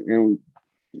and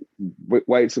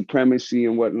white supremacy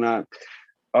and whatnot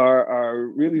are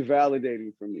really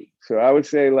validating for me. So I would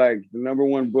say, like, the number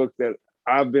one book that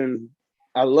I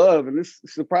love, and this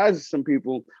surprises some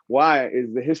people, why,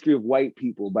 is The History of White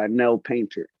People by Nell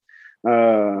Painter.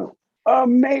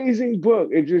 Amazing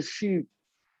book. She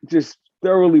just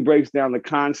thoroughly breaks down the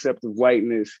concept of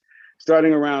whiteness,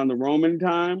 starting around the Roman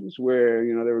times, where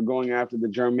they were going after the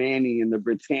Germani and the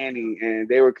Britanni, and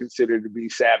they were considered to be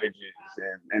savages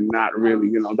and not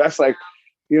really. That's like,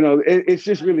 it's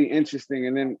just really interesting.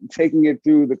 And then taking it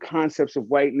through the concepts of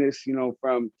whiteness,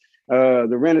 from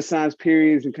the Renaissance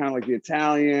periods and kind of like the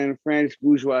Italian, French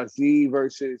bourgeoisie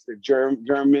versus the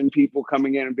German people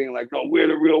coming in and being like, no, we're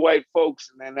the real white folks.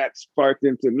 And then that sparked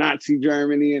into Nazi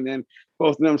Germany. And then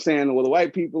both of them saying, well, the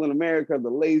white people in America are the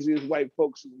laziest white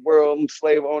folks in the world, and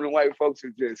slave owning white folks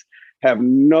who just have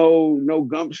no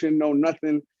gumption, no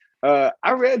nothing.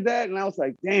 I read that and I was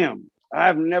like, damn,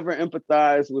 I've never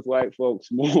empathized with white folks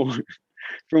more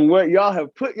from what y'all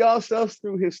have put yourselves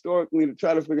through historically to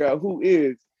try to figure out who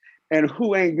is and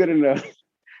who ain't good enough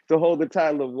to hold the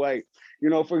title of white. You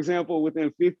know, for example,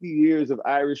 within 50 years of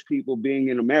Irish people being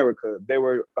in America, they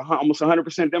were almost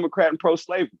 100% Democrat and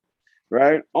pro-slavery,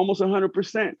 right? Almost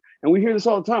 100%. And we hear this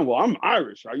all the time. Well, I'm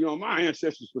Irish. You know, my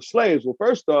ancestors were slaves. Well,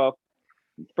 first off,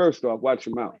 watch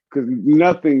your mouth, because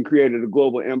nothing created a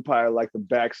global empire like the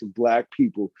backs of Black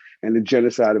people and the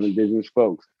genocide of indigenous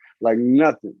folks. Like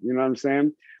nothing, you know what I'm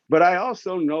saying? But I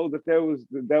also know that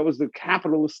that was the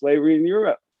capital of slavery in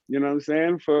Europe. You know what I'm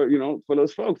saying? For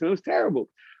those folks. And it was terrible.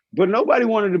 But nobody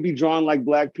wanted to be drawn like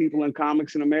Black people in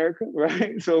comics in America,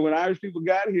 right? So when Irish people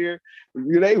got here,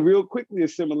 they real quickly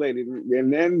assimilated.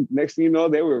 And then next thing you know,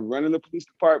 they were running the police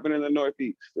department in the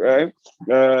Northeast, right?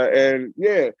 And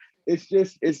yeah,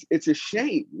 it's a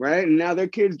shame, right? And now their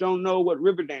kids don't know what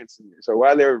river dancing is or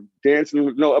why they're dancing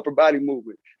with no upper body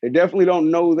movement. They definitely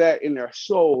don't know that in their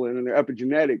soul and in their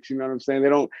epigenetics. You know what I'm saying? They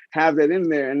don't have that in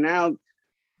there. And now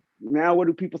what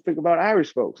do people think about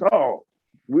Irish folks? Oh,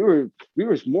 we were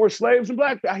more slaves than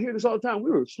Black people. I hear this all the time.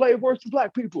 We were slave worse than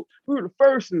Black people. We were the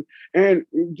first, and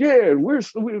yeah, we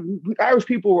Irish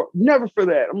people were never for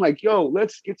that. I'm like, yo,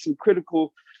 let's get some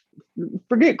critical.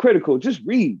 Forget critical, just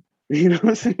read. You know what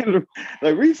I'm saying?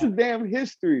 Like read some damn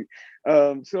history.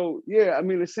 So yeah, I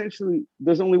mean, essentially,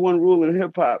 there's only one rule in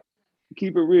hip hop: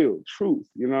 keep it real, truth.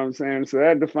 You know what I'm saying? So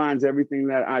that defines everything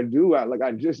that I do.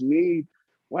 I just need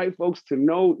white folks to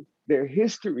know their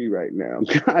history right now.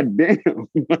 God damn.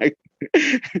 Like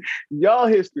y'all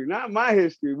history, not my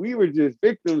history. We were just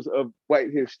victims of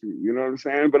white history. You know what I'm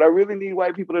saying? But I really need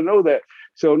white people to know that.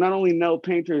 So not only Nell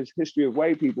Painter's history of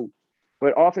white people,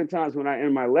 but oftentimes when I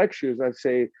end my lectures, I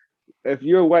say, if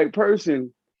you're a white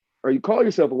person or you call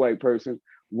yourself a white person,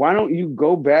 why don't you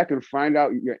go back and find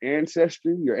out your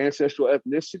ancestry, your ancestral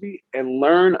ethnicity, and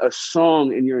learn a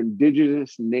song in your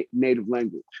indigenous native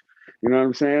language? You know what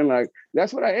I'm saying? Like,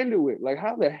 that's what I ended with. Like,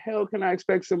 how the hell can I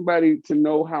expect somebody to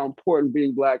know how important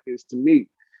being Black is to me?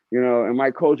 You know, and my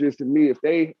culture is to me if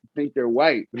they think they're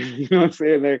white. You know what I'm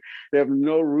saying? They have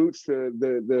no roots to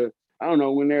the I don't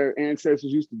know, when their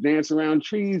ancestors used to dance around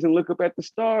trees and look up at the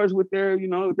stars with their,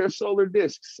 their solar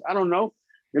discs. I don't know,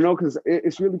 because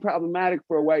it's really problematic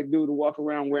for a white dude to walk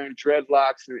around wearing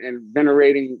dreadlocks and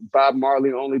venerating Bob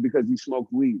Marley only because he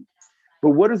smoked weed.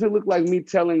 But what does it look like me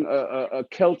telling a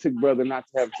Celtic brother not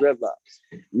to have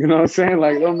dreadlocks? You know what I'm saying?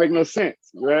 Like, it don't make no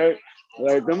sense, right?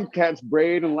 Like, them cats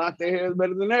braid and lock their hairs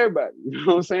better than everybody. You know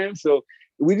what I'm saying? So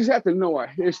we just have to know our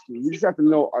history. We just have to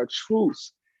know our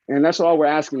truths. And that's all we're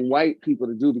asking white people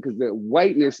to do, because the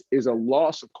whiteness is a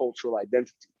loss of cultural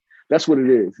identity. That's what it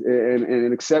is, and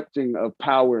an accepting of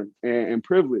power and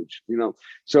privilege.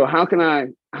 So how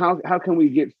can we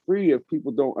get free if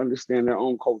people don't understand their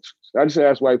own cultures? I just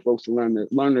ask white folks to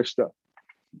learn their stuff.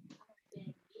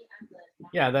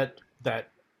 Yeah, that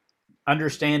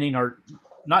understanding, or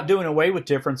not doing away with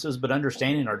differences, but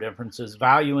understanding our differences,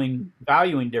 valuing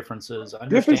differences.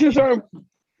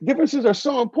 Differences are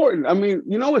so important. I mean,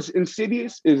 what's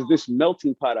insidious is this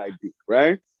melting pot idea,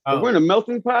 right? Oh. If we're in a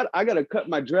melting pot, I got to cut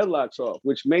my dreadlocks off,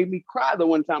 which made me cry the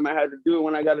one time I had to do it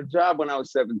when I got a job when I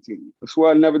was 17. I swear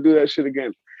I'd never do that shit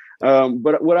again.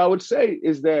 But what I would say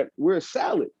is that we're a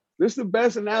salad. This is the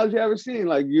best analogy I've ever seen.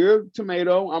 Like, you're a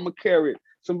tomato, I'm a carrot,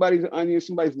 somebody's an onion,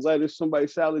 somebody's lettuce,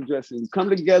 somebody's salad dressing. We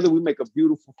come together, we make a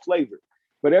beautiful flavor.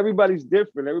 But everybody's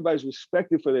different. Everybody's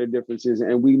respected for their differences,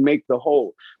 and we make the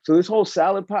whole. So this whole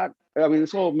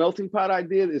this whole melting pot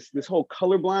idea, this whole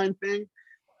colorblind thing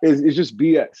is just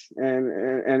BS.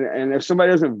 And if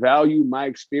somebody doesn't value my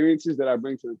experiences that I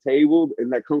bring to the table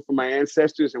and that come from my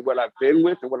ancestors and what I've been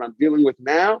with and what I'm dealing with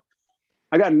now,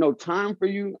 I got no time for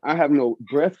you. I have no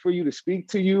breath for you to speak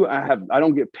to you. I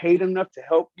don't get paid enough to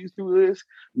help you through this.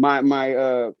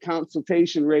 My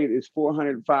consultation rate is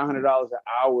 $400, $500 an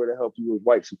hour to help you with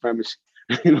white supremacy.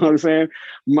 You know what I'm saying?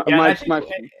 And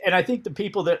I think the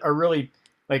people that are really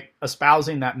like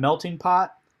espousing that melting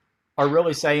pot are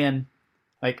really saying,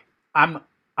 like, I'm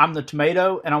the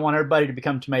tomato and I want everybody to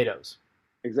become tomatoes.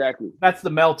 Exactly. That's the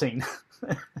melting.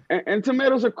 and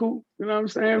tomatoes are cool. You know what I'm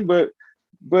saying? But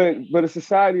a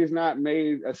salad is not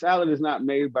made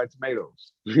by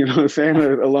tomatoes. You know what I'm saying?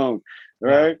 Alone,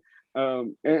 right? Yeah.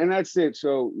 And that's it.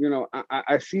 So,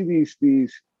 I see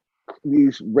these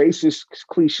racist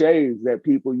cliches that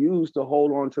people use to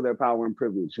hold on to their power and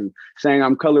privilege. And saying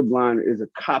I'm colorblind is a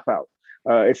cop out.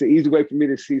 It's an easy way for me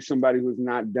to see somebody who's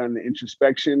not done the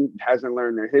introspection, hasn't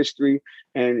learned their history,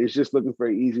 and is just looking for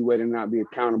an easy way to not be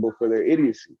accountable for their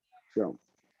idiocy. So,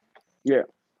 yeah,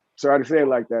 sorry to say it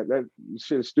like that. That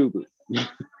shit is stupid.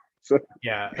 So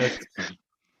Yeah.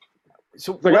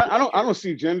 So like I don't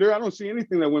see gender. I don't see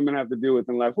anything that women have to deal with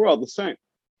in life. We're all the same.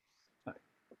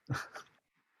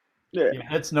 Yeah,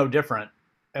 it's no different.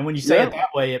 And when you say it that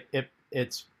way,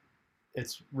 it's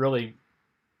really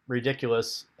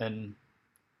ridiculous. And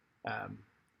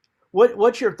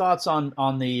what's your thoughts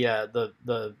on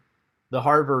the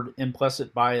Harvard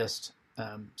implicit biased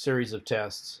series of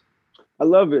tests? I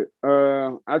love it.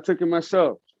 I took it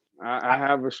myself. I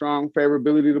have a strong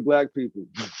favorability to Black people.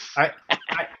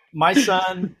 My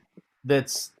son,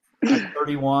 that's like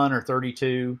 31 or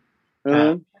 32,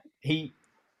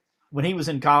 when he was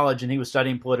in college and he was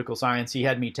studying political science, he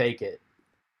had me take it.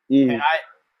 And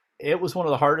it was one of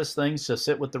the hardest things to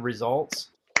sit with the results.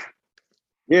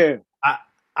 Yeah.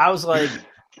 I was like,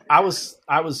 I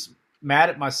was mad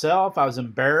at myself. I was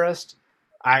embarrassed.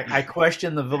 I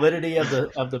questioned the validity of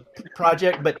the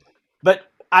project, but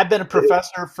I've been a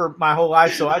professor for my whole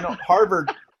life, so I know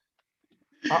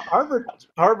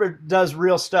Harvard does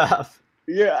real stuff.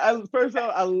 Yeah, first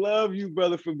off, I love you,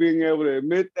 brother, for being able to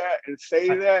admit that and say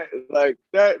that. Like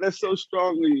that's so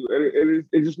strong of you.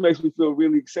 It just makes me feel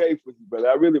really safe with you, brother.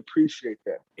 I really appreciate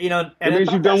that. And it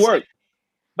means you've done work.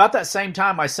 About that same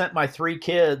time, I sent my three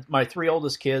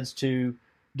oldest kids, to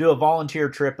do a volunteer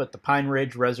trip at the Pine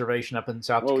Ridge Reservation up in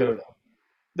South Dakota. Yeah.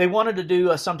 They wanted to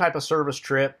do some type of service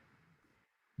trip,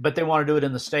 but they want to do it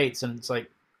in the States. And it's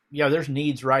like, yeah, there's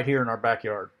needs right here in our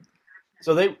backyard.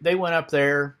 So they went up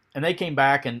there and they came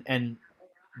back and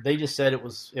they just said it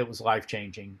was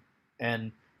life-changing.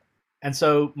 And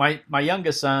so my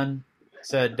youngest son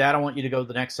said, Dad, I want you to go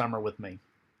the next summer with me.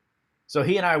 So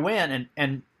he and I went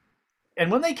and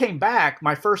when they came back,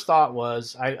 my first thought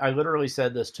was, I literally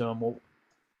said this to him, well,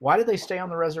 why did they stay on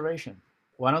the reservation?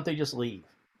 Why don't they just leave?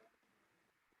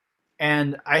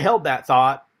 And I held that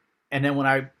thought. And then when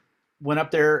I went up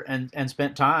there and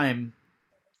spent time,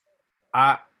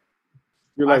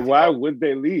 you're like, why would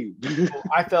they leave?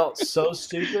 I felt so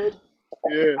stupid.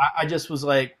 Yeah. I just was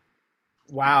like,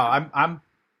 wow,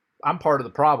 I'm part of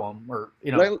the problem. Or,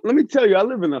 like, let me tell you, I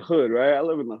live in the hood, right? I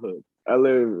live in the hood.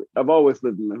 I've always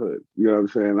lived in the hood. You know what I'm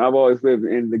saying? I've always lived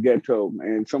in the ghetto,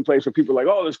 and some place where people are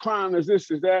like, oh, there's crime, there's this,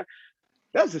 there's that.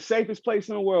 That's the safest place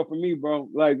in the world for me, bro.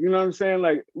 Like, you know what I'm saying?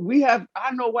 Like,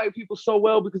 I know white people so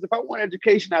well because if I want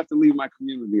education, I have to leave my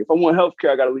community. If I want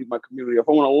healthcare, I got to leave my community. If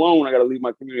I want a loan, I got to leave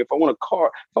my community. If I want a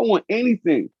car, if I want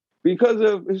anything, because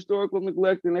of historical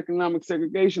neglect and economic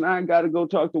segregation, I got to go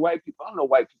talk to white people. I know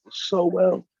white people so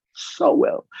well.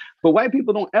 But white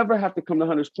people don't ever have to come to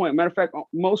Hunters Point. Matter of fact,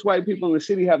 most white people in the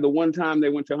city have the one time they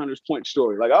went to Hunters Point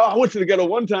story. Like, oh, I went to the ghetto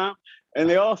one time. And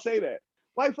they all say that.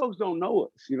 White folks don't know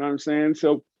us, you know what I'm saying?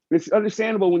 So it's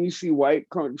understandable when you see white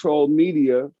controlled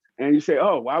media and you say,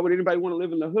 oh, why would anybody want to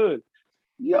live in the hood?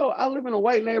 Yo, I live in a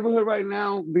white neighborhood right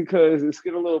now because it's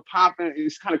getting a little popping.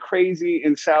 It's kind of crazy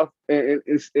in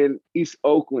in East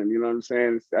Oakland, you know what I'm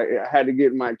saying? I had to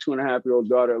get my 2.5-year-old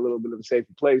daughter a little bit of a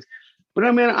safer place. But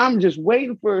I mean, I'm just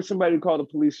waiting for somebody to call the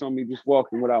police on me just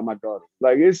walking without my daughter.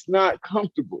 Like, it's not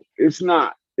comfortable. It's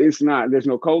not. There's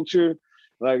no culture.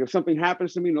 Like, if something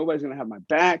happens to me, nobody's going to have my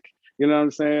back. You know what I'm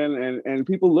saying? And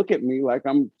people look at me like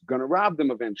I'm going to rob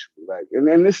them eventually. Like, and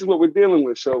then this is what we're dealing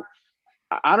with. So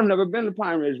I've never been to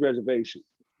Pine Ridge Reservation,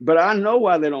 but I know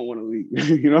why they don't want to leave.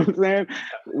 You know what I'm saying?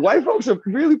 White folks are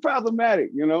really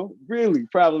problematic, really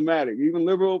problematic. Even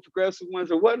liberal, progressive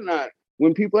ones or whatnot.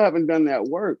 When people haven't done that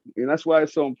work, and that's why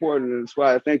it's so important. And that's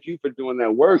why I thank you for doing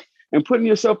that work and putting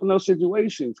yourself in those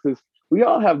situations, because we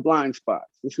all have blind spots.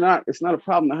 It's not a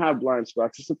problem to have blind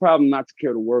spots. It's a problem not to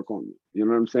care to work on it. You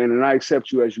know what I'm saying? And I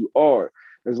accept you as you are,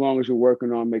 as long as you're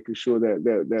working on making sure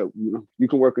that you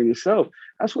can work on yourself.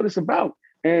 That's what it's about.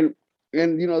 And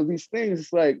these things,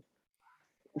 it's like,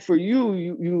 for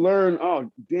you learn, oh,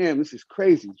 damn, this is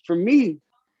crazy. For me,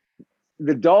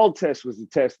 the doll test was the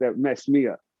test that messed me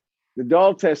up. The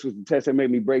doll test was the test that made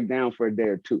me break down for a day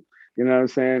or two. You know what I'm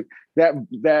saying?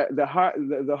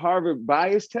 The Harvard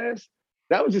bias test,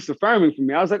 that was just affirming for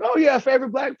me. I was like, oh yeah,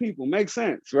 favorite Black people, makes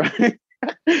sense, right?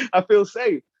 I feel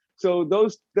safe. So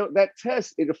that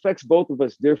test, it affects both of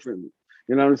us differently.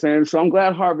 You know what I'm saying? So I'm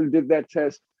glad Harvard did that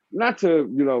test, not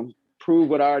to prove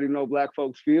what I already know Black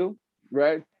folks feel,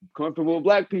 right? Comfortable with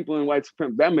Black people and white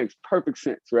supremacy. That makes perfect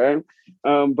sense, right?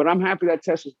 But I'm happy that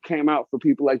test came out for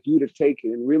people like you to take it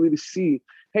and really to see,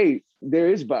 hey, there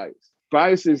is bias.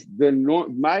 bias is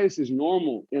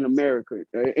normal in America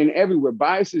and everywhere.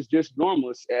 Bias is just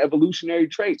normal. It's an evolutionary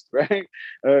trait, right?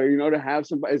 To have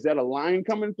somebody, is that a lion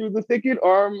coming through the thicket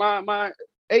or my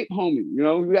ape homie?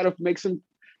 We got to make some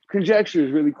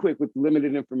conjectures really quick with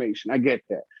limited information. I get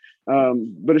that.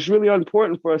 But it's really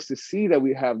important for us to see that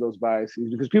we have those biases,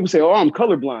 because people say, oh, I'm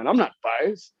colorblind. I'm not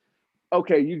biased.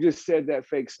 Okay, you just said that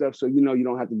fake stuff, so you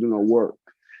don't have to do no work.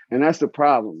 And that's the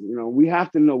problem. We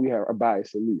have to know we have a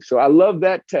bias at least. So I love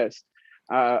that test.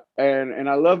 And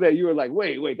I love that you were like,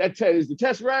 wait, that test, is the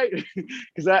test right?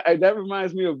 Because that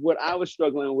reminds me of what I was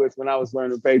struggling with when I was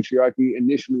learning patriarchy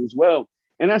initially as well.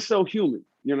 And that's so human,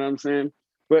 you know what I'm saying?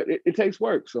 But it takes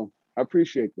work. So I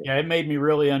appreciate that. Yeah, it made me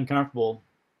really uncomfortable.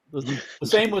 The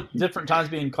same with different times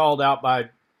being called out by,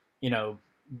 you know,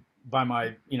 by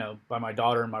my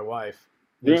daughter and my wife.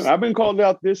 Yeah, I've been called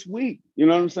out this week. You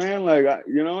know what I'm saying? Like,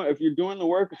 if you're doing the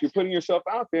work, if you're putting yourself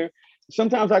out there,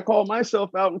 sometimes I call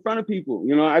myself out in front of people.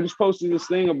 I just posted this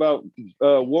thing about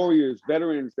warriors,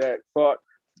 veterans that fought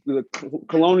the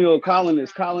colonial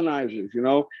colonizers,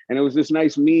 and it was this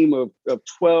nice meme of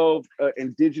 12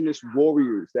 indigenous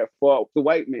warriors that fought the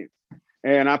white man.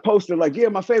 And I posted like, yeah,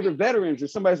 my favorite veterans. And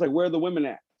somebody's like, where are the women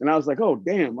at? And I was like, oh,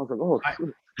 damn. I was like, oh,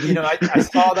 I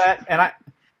saw that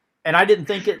and I didn't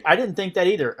think that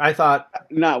either. I thought,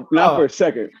 not for a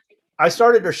second. I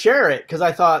started to share it because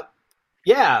I thought,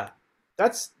 yeah,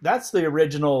 that's the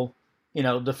original,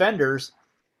 defenders.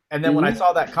 And then when I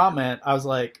saw that comment, I was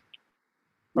like,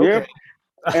 okay.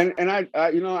 Yeah. And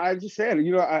I just said,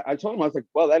 I told him, I was like,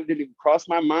 well, that didn't even cross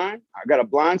my mind. I got a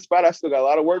blind spot. I still got a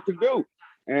lot of work to do.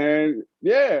 And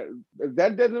yeah,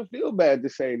 that doesn't feel bad to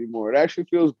say anymore. It actually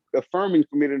feels affirming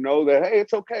for me to know that, hey,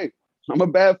 it's okay. I'm a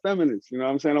bad feminist. You know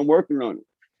what I'm saying? I'm working on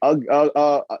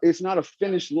it. It's not a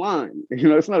finish line.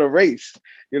 It's not a race.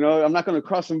 I'm not going to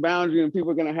cross some boundary and people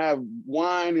are going to have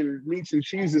wine and meats and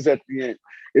cheeses at the end.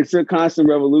 It's a constant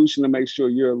revolution to make sure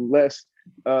you're less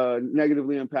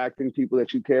negatively impacting people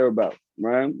that you care about,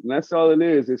 right? And that's all it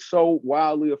is. It's so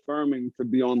wildly affirming to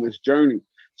be on this journey.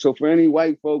 So for any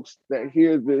white folks that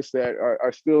hear this, that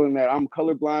are still in that I'm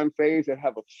colorblind phase, that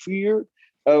have a fear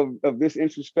of this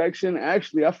introspection,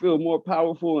 actually, I feel more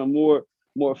powerful and more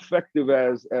effective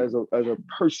as a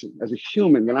person, as a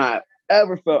human than I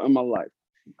ever felt in my life.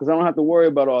 Because I don't have to worry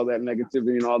about all that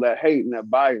negativity and all that hate and that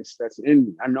bias that's in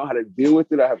me. I know how to deal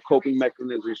with it. I have coping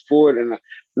mechanisms for it. And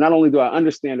not only do I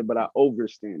understand it, but I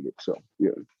overstand it. So,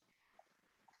 yeah.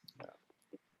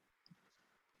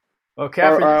 Well,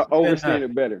 Catherine, I overstand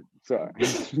it better. Sorry.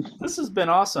 This has been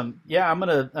awesome. Yeah, I'm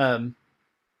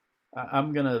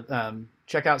gonna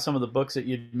check out some of the books that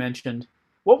you mentioned.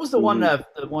 What was the one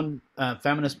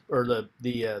feminist or the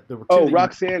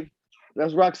Roxane?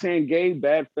 That's Roxane Gay,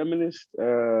 Bad Feminist.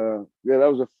 Yeah, that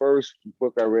was the first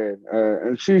book I read,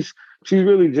 and she's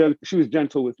really she was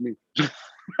gentle with me,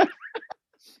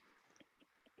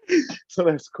 so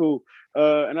that's cool.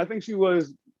 And I think she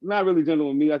was not really gentle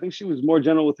with me. I think she was more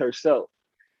gentle with herself.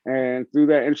 And through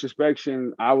that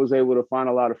introspection, I was able to find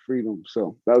a lot of freedom.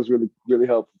 So that was really, really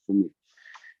helpful for me.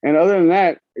 And other than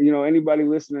that, anybody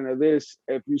listening to this,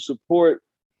 if you support,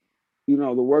 the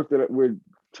work that we're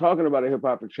talking about at Hip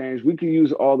Hop for Change, we can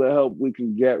use all the help we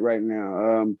can get right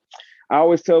now. I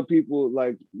always tell people,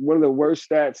 like, one of the worst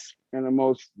stats and the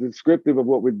most descriptive of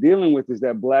what we're dealing with is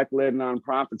that Black-led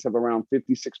nonprofits have around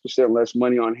 56% less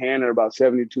money on hand and about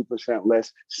 72%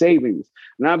 less savings.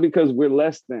 Not because we're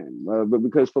less than, but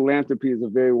because philanthropy is a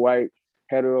very white,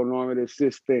 heteronormative,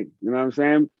 cis thing. You know what I'm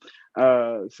saying?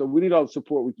 So we need all the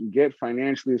support we can get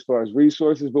financially as far as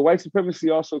resources, but white supremacy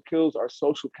also kills our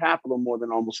social capital more than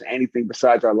almost anything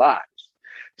besides our lives.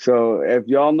 So if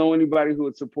y'all know anybody who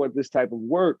would support this type of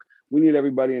work, we need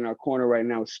everybody in our corner right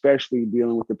now, especially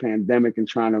dealing with the pandemic and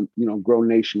trying to, grow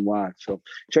nationwide. So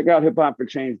check out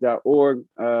hiphopforchange.org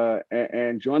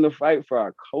and join the fight for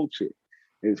our culture.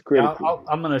 It's critical.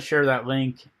 I'm going to share that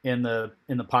link in the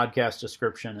podcast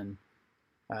description.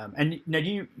 And now,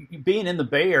 you being in the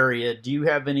Bay Area, do you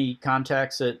have any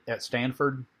contacts at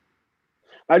Stanford?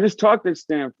 I just talked at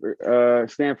Stanford, and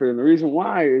the reason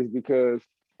why is because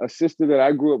a sister that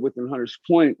I grew up with in Hunters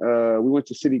Point, we went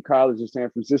to City College in San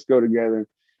Francisco together.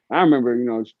 I remember,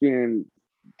 being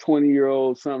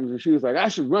 20-year-old something, and she was like, I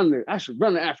should run the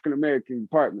African American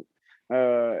department.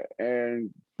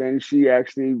 And then she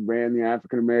actually ran the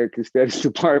African American Studies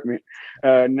department.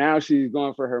 Now she's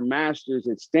going for her master's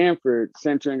at Stanford,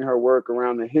 centering her work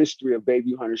around the history of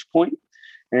Bayview Hunters Point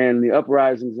and the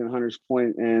uprisings in Hunters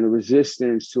Point and the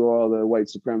resistance to all the white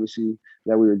supremacy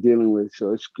that we were dealing with.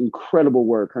 So it's incredible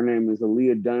work. Her name is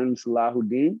Aaliyah Dunn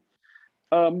Salahuddin.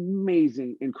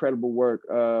 Amazing, incredible work.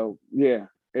 Yeah,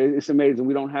 it's amazing.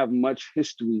 We don't have much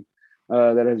history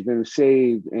that has been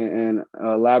saved and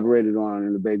elaborated on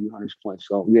in the Baby Hunters Point.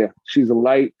 So yeah, she's a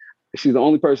light. She's the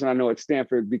only person I know at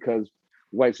Stanford because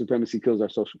white supremacy kills our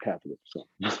social capital. So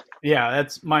yeah,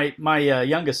 that's my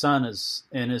youngest son is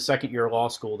in his second year of law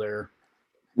school there.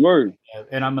 Word.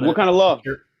 And I'm gonna. What kind of law?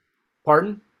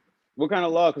 Pardon? What kind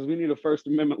of law? Because we need a First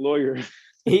Amendment lawyer.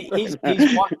 He's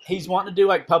wanting to do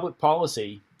like public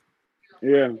policy.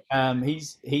 Yeah.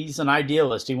 He's an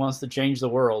idealist. He wants to change the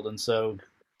world, and so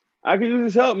I can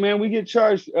use his help, man. We get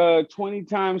charged 20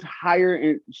 times higher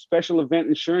in special event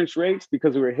insurance rates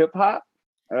because we were hip hop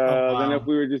than if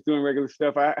we were just doing regular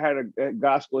stuff. I had a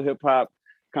gospel hip hop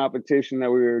competition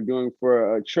that we were doing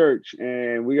for a church,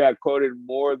 and we got quoted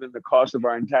more than the cost of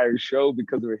our entire show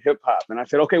because we were hip hop. And I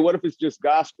said, okay, what if it's just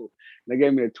gospel? And they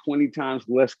gave me a 20 times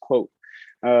less quote.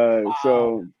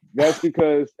 So that's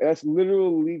because that's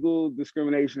literal legal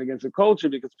discrimination against a culture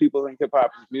because people think hip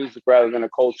hop is music rather than a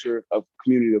culture of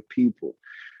community of people.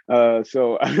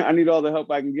 So I need all the help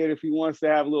I can get. If he wants to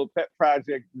have a little pet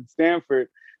project in Stanford,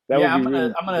 I'm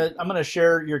gonna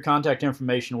share your contact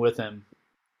information with him.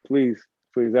 Please,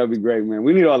 that'd be great, man.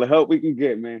 We need all the help we can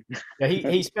get, man. Yeah,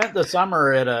 he spent the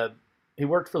summer he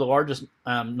worked for the largest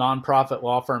nonprofit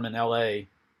law firm in LA.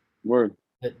 Word.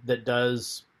 That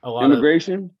does a lot of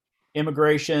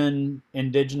immigration,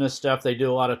 indigenous stuff. They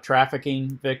do a lot of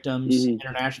trafficking victims,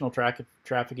 international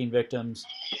trafficking victims,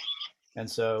 and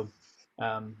so,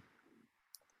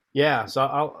 yeah.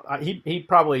 So he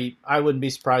probably, I wouldn't be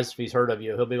surprised if he's heard of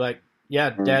you. He'll be like, "Yeah,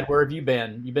 Dad, where have you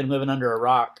been? You've been living under a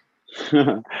rock."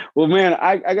 Well, man,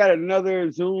 I got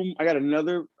another Zoom. I got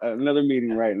another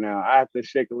meeting right now. I have to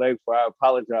shake a leg for. I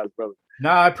apologize, brother. No,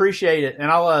 I appreciate it,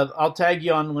 and I'll tag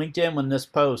you on LinkedIn when this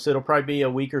posts. It'll probably be a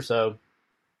week or so.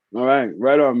 All right,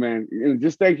 right on, man. And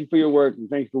just thank you for your work and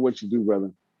thank you for what you do,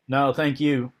 brother. No, thank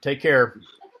you. Take care.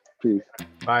 Peace.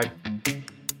 Bye.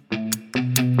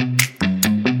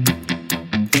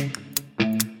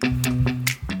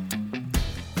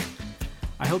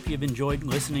 I hope you've enjoyed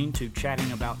listening to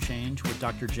Chatting About Change with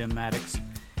Dr. Jim Maddox.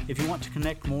 If you want to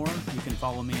connect more, you can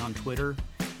follow me on Twitter,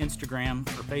 Instagram,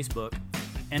 or Facebook,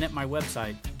 and at my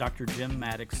website,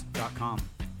 drjimmaddox.com.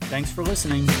 Thanks for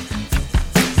listening.